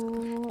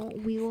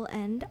Subscribe. we will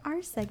end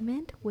our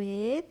segment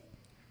with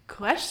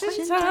Question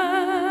Question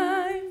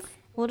time.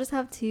 we'll just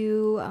have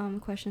two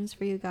questions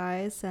for you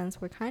guys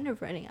since we're kind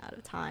of running out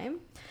of time.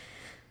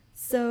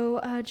 So,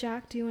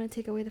 Jack, do you want to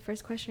take away the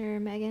first question, or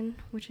Megan,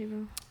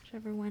 whichever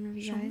one of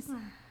you guys?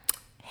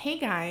 Hey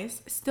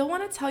guys, still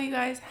want to tell you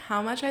guys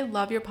how much I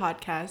love your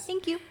podcast.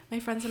 Thank you. My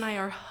friends and I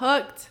are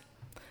hooked.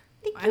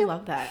 Thank I you.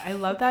 love that. I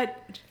love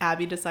that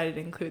Abby decided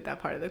to include that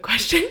part of the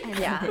question.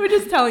 Yeah. We're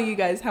just telling you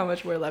guys how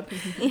much we're loved.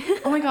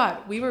 Oh my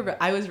god,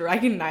 I was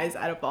recognized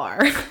at a bar.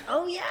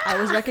 Oh yeah. I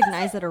was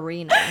recognized at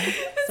Arena.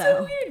 That's so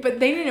weird. But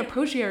they didn't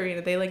approach you,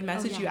 Arena. They like messaged yeah,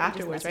 you they just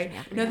afterwards, messaged right? me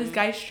after. No, this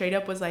guy straight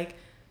up was like,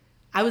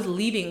 I was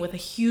leaving with a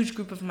huge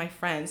group of my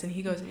friends, and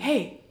he goes,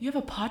 "Hey, you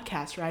have a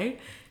podcast, right?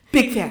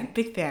 Big fan,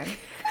 big fan."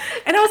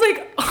 And I was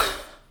like,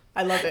 oh,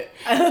 I love it.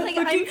 Like,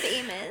 I'm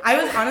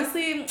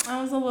famous.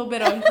 I was a little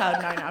bit on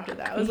cloud nine after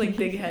that. I was like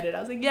big headed. I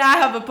was like, yeah, I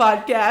have a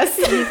podcast.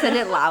 He said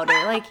it louder.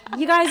 Like,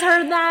 you guys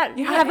heard that?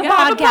 You I have a you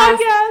have podcast.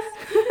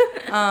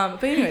 a podcast.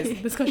 But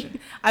anyways, this question.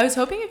 I was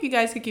hoping if you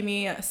guys could give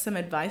me some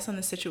advice on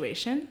the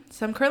situation.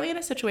 So I'm currently in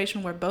a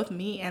situation where both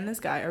me and this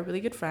guy are really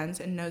good friends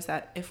and knows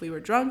that if we were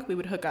drunk, we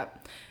would hook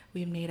up.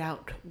 We made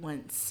out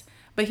once.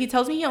 But he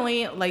tells me he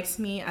only likes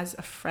me as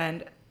a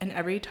friend, and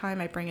every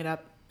time I bring it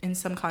up in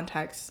some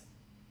context...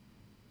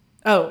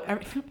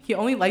 he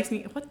only likes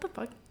me... What the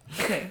fuck?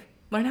 Okay.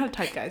 Learn how to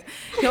type, guys.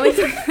 He only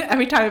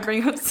every time I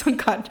bring up some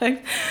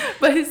context,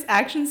 but his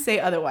actions say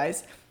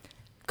otherwise.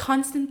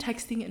 Constant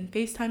texting and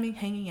FaceTiming,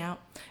 hanging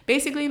out.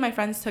 Basically, my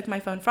friends took my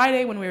phone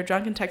Friday when we were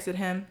drunk and texted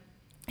him.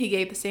 He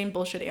gave the same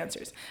bullshit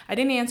answers. I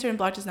didn't answer and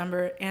blocked his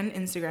number and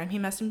Instagram. He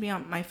messaged me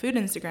on my food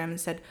Instagram and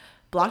said,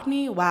 "Blocked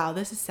me? Wow,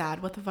 this is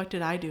sad. What the fuck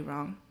did I do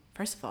wrong?"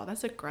 First of all,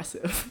 that's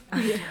aggressive.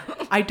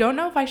 I don't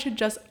know if I should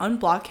just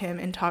unblock him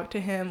and talk to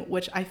him,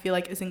 which I feel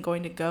like isn't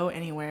going to go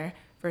anywhere,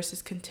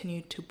 versus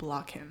continue to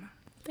block him.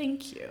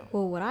 Thank you.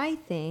 Well, what I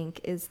think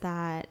is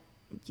that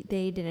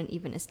they didn't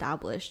even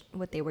establish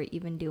what they were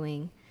even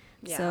doing.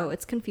 Yeah. So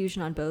it's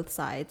confusion on both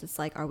sides. It's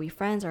like, are we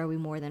friends? Or are we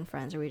more than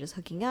friends? Are we just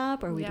hooking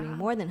up? Or are we doing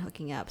more than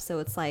hooking up? So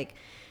it's like,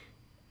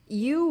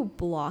 you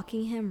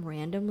blocking him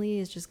randomly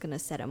is just gonna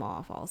set him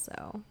off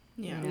also.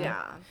 Yeah.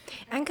 Yeah.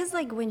 And because,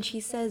 like, when she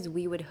says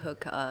we would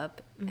hook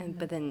up,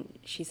 but then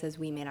she says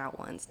we made out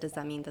once, does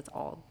that mean that's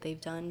all they've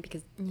done?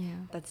 Because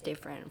that's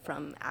different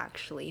from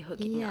actually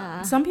hooking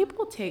up. Some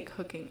people take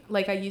hooking,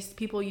 like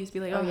people used to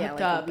be like, oh, hooked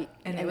like, up,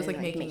 and it was like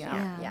making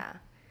out. Yeah.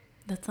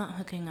 That's not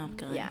hooking up,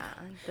 good. Yeah.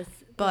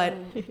 But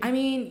I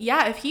mean,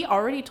 yeah, if he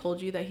already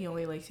told you that he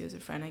only likes you as a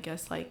friend, I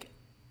guess like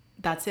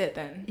that's it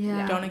then.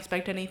 Yeah. Don't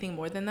expect anything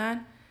more than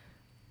that.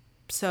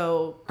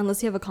 So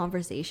unless you have a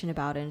conversation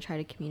about it and try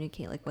to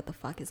communicate like what the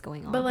fuck is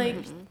going on. But like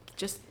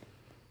just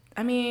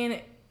I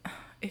mean,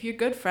 if you're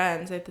good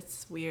friends,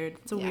 it's weird.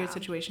 It's a weird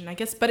situation, I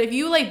guess. But if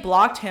you like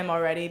blocked him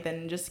already,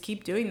 then just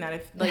keep doing that.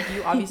 If like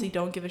you obviously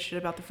don't give a shit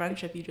about the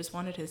friendship, you just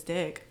wanted his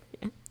dick.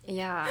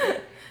 Yeah.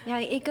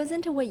 It goes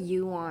into what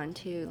you want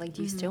too. Like,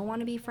 do you still want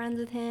to be friends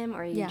with him,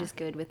 or are you just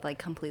good with like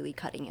completely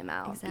cutting him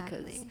out?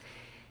 Exactly. Because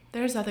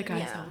there's other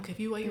guys that will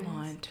give you what you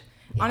want.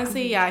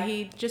 Honestly,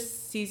 he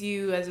just sees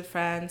you as a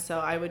friend, so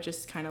I would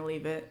just kind of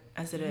leave it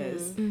as it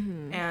is.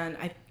 And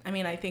I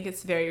mean, I think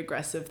it's very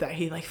aggressive that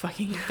he like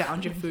fucking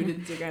found your food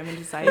Instagram and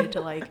decided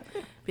to like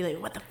be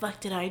like, what the fuck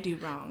did I do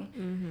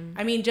wrong?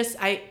 I mean, just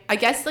I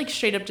guess like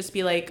straight up just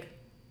be like,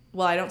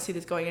 well, I don't see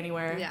this going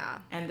anywhere. Yeah.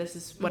 And this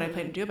is what I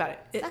plan to do about it.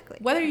 Exactly.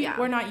 Whether you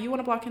or not you want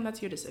to block him,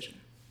 that's your decision.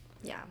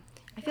 Yeah.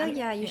 I feel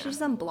like you should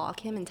just unblock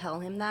him and tell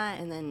him that,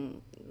 and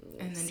then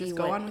just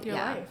go on with your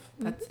life.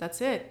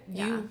 That's it.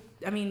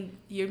 I mean,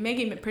 you're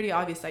making it pretty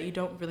obvious that you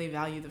don't really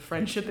value the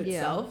friendship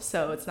itself,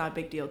 so it's not a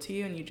big deal to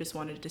you, and you just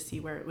wanted to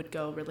see where it would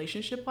go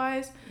relationship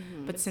wise.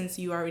 But since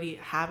you already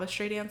have a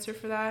straight answer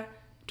for that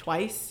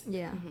twice,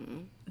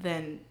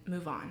 then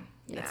move on.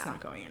 It's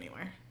not going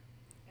anywhere.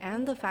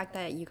 And the fact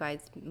that you guys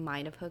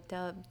might have hooked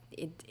up,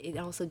 it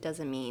also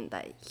doesn't mean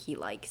that he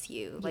likes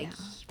you. Like,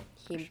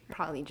 he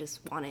probably just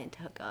wanted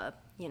to hook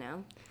up, you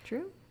know?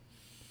 True.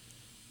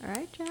 All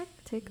right, Jack,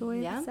 take away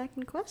the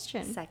second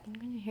question.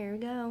 Here we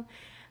go.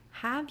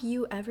 Have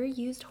you ever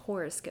used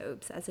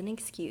horoscopes as an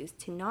excuse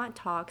to not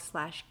talk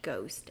 /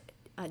 ghost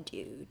a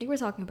dude? I think we're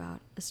talking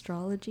about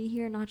astrology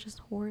here, not just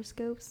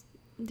horoscopes,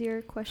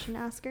 dear question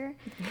asker.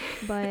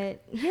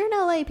 But here in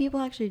LA, people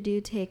actually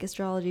do take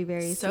astrology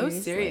very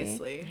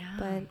seriously. Yeah.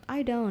 But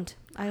I don't.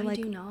 I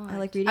do not. I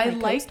like reading. I my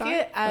like co-star,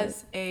 it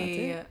as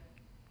it's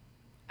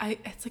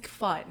like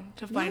fun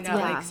to find out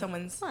like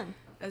someone's fun.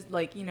 As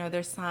like, you know,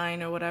 their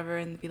sign or whatever,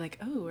 and be like,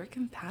 oh, we're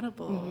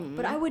compatible.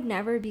 But I would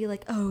never be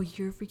like, oh,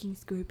 you're a freaking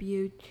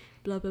Scorpio,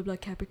 blah blah blah,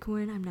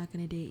 Capricorn, I'm not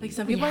gonna date you. Like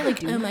some people are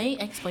like, oh, my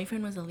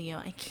ex-boyfriend was a Leo,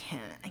 I can't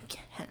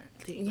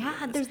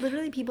Yeah, there's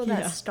literally people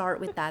that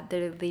start with that.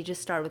 They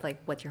just start with like,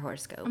 what's your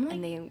horoscope, like,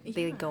 and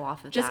they go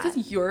off of just that.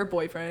 because your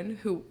boyfriend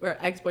or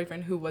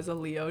ex-boyfriend who was a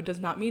Leo does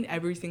not mean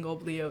every single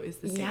Leo is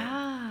the same.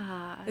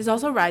 Yeah, there's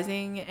also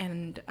rising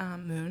and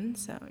moon,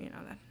 so you know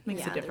that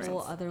makes a difference. There's a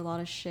whole other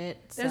lot of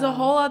shit. There's a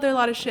whole other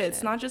lot of shit.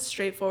 It's not just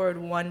straightforward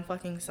one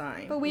fucking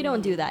sign. But we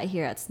don't do that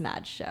here at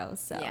Smad Show,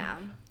 so yeah.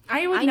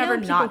 I would never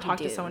not talk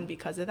to someone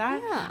because of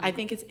that. Yeah. I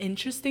think it's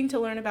interesting to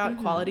learn about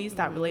qualities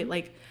that relate.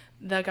 Like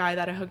the guy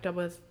that I hooked up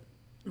with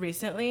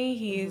recently,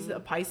 he's a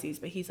Pisces,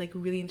 but he's like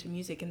really into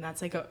music, and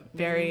that's like a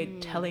very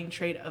telling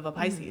trait of a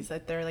Pisces,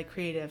 that they're like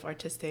creative,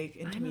 artistic,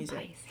 into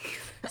music.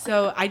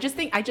 So I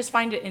just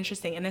find it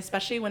interesting, and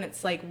especially when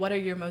it's like, what are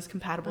your most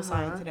compatible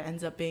signs, and it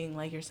ends up being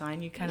like your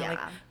sign, you kind of like,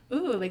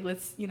 ooh, like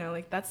let's, you know,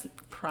 like that's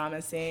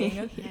promising.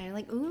 Yeah, you're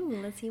like,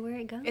 ooh, let's see where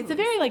it goes. It's a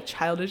very like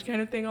childish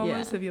kind of thing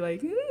almost to be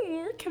like,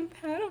 we're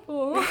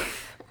compatible.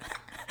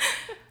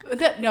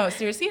 No,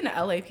 seriously, in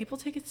LA, people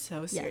take it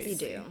so seriously. Yes,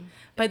 they do.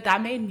 But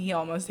that made me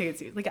almost take it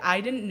seriously. Like,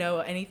 I didn't know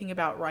anything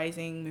about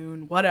rising,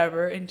 moon,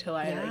 whatever, until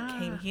I like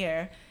came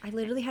here. I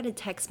literally had to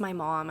text my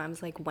mom. I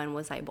was like, when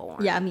was I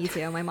born? Yeah, me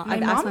too. My mom. My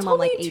I've mom asked my told mom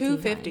like me 18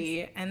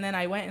 250, times. and then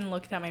I went and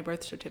looked at my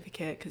birth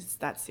certificate because it's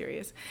that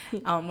serious.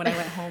 When I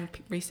went home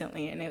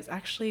recently, and it was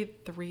actually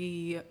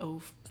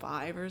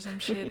 305 or some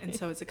shit, and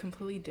so it's a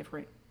completely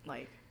different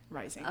like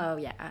rising. Oh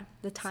yeah,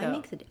 the time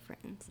makes a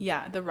difference.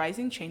 Yeah, the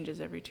rising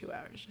changes every 2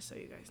 hours, just so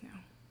you guys know.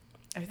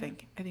 I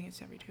think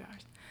it's every 2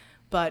 hours,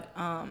 but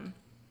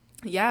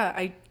yeah,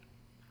 I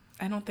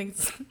don't think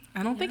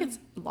it's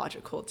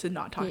logical to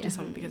not talk to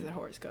someone because of their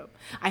horoscope.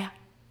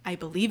 I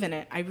believe in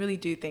it. I really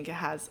do think it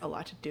has a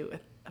lot to do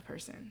with a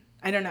person.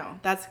 I don't know.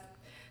 That's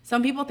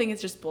some people think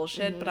it's just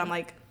bullshit, but I'm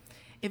like,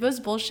 if it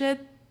was bullshit,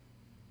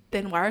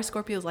 then why are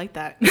Scorpios like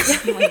that?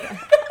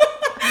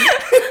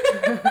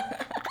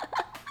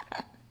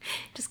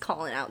 Just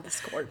calling out the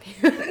Scorpio.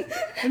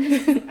 I'm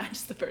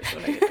just the first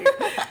one I can think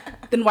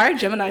of. Then why are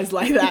Geminis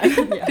like that? I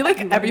feel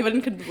like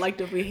everyone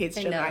collectively hates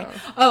Gemini.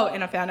 Oh,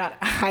 and I found out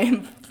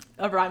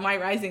my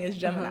rising is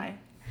Gemini.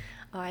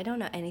 Oh, I don't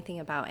know anything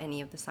about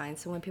any of the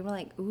signs. So when people are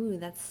like, ooh,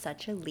 that's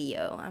such a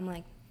Leo, I'm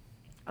like,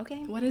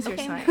 okay. What is your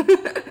sign?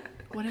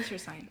 What is your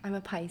sign? I'm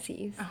a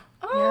Pisces.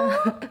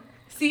 Oh. Yeah.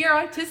 See, you're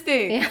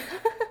autistic. Yeah.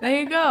 There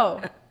you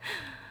go.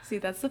 See,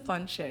 that's the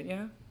fun shit,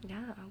 yeah?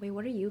 Yeah. Wait,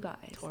 what are you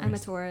guys? Taurus. I'm a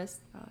Taurus.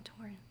 Oh,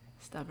 Taurus.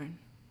 Stubborn.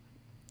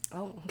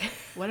 Oh, okay.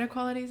 What are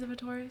qualities of a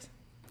Taurus?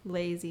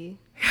 Lazy.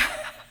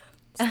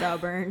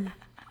 stubborn,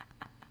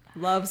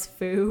 loves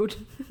food.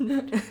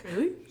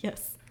 Really?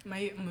 Yes.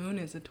 My moon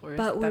is a Taurus.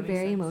 But if we're that makes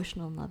very sense.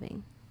 emotional and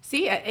loving.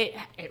 See, it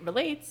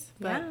relates.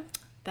 But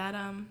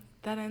Yeah.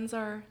 that ends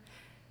our.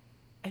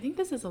 I think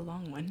this is a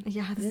long one.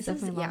 Yeah, this is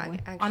definitely a long one.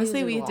 actually,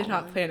 Honestly, this is we a did long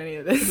not one. plan any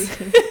of this.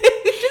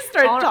 We just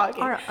started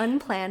talking. Our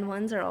unplanned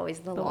ones are always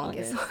the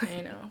longest.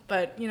 I know,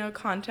 but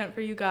content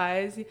for you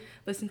guys.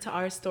 Listen to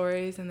our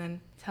stories and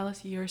then tell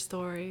us your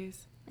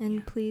stories.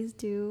 And please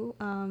do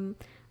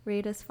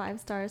rate us 5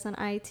 stars on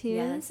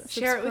iTunes. Yes.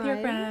 Share it with your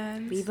subscribe.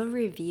 friends. Leave a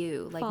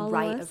review, Follow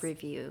write us. a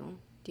review.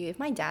 Dude, if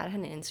my dad had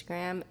an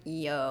Instagram,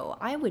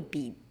 I would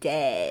be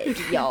dead,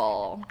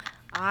 y'all.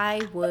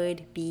 I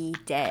would be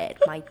dead.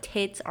 My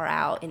tits are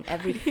out in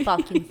every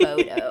fucking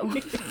photo.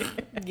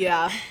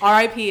 Yeah.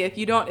 R.I.P.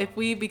 If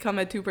we become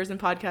a 2-person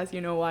podcast, you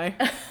know why.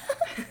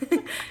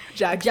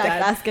 Jack's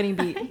dad. That's getting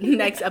beat.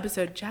 Next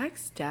episode,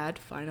 Jack's dad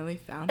finally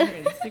found her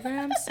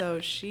Instagram,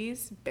 so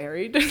she's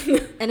buried.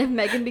 And if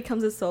Megan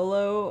becomes a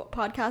solo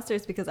podcaster,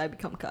 it's because I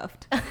become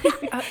cuffed.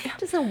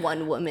 Just a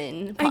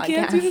one-woman podcast. I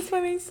can't do this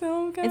by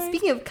myself, guys. And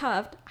speaking of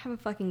cuffed, I have a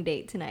fucking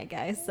date tonight,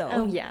 guys. So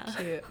Oh, yeah.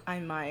 Cute. I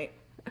might.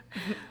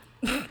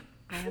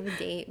 I have a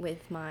date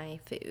with my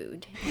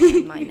food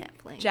and my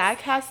Netflix.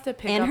 Jack has to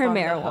pick And up her on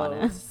marijuana.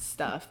 the host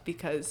stuff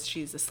because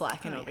she's a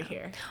slacking over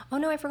here. Oh,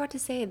 no, I forgot to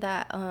say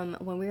that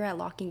when we were at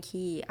Lock and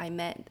Key, I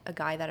met a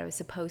guy that I was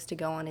supposed to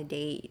go on a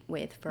date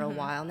with for a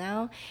while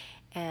now.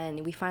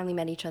 And we finally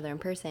met each other in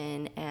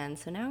person. And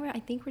so now I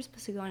think we're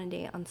supposed to go on a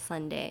date on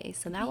Sunday.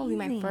 So that will be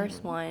my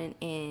first one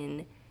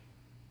in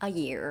a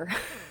year.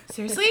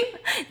 Seriously?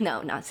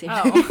 No, not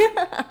seriously.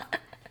 Oh.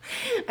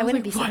 I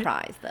wouldn't like, be what?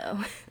 surprised, though.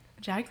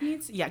 Jack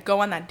needs,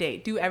 go on that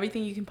date. Do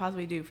everything you can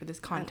possibly do for this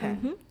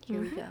content.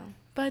 Here we go.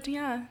 But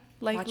yeah,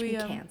 like Watch we me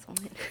cancel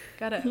it.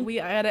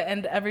 I gotta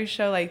end every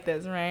show like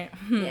this, right?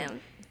 Yeah.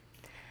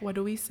 What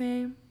do we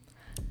say?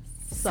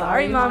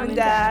 sorry, Mom and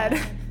Dad.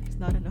 There's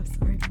not enough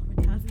sorry.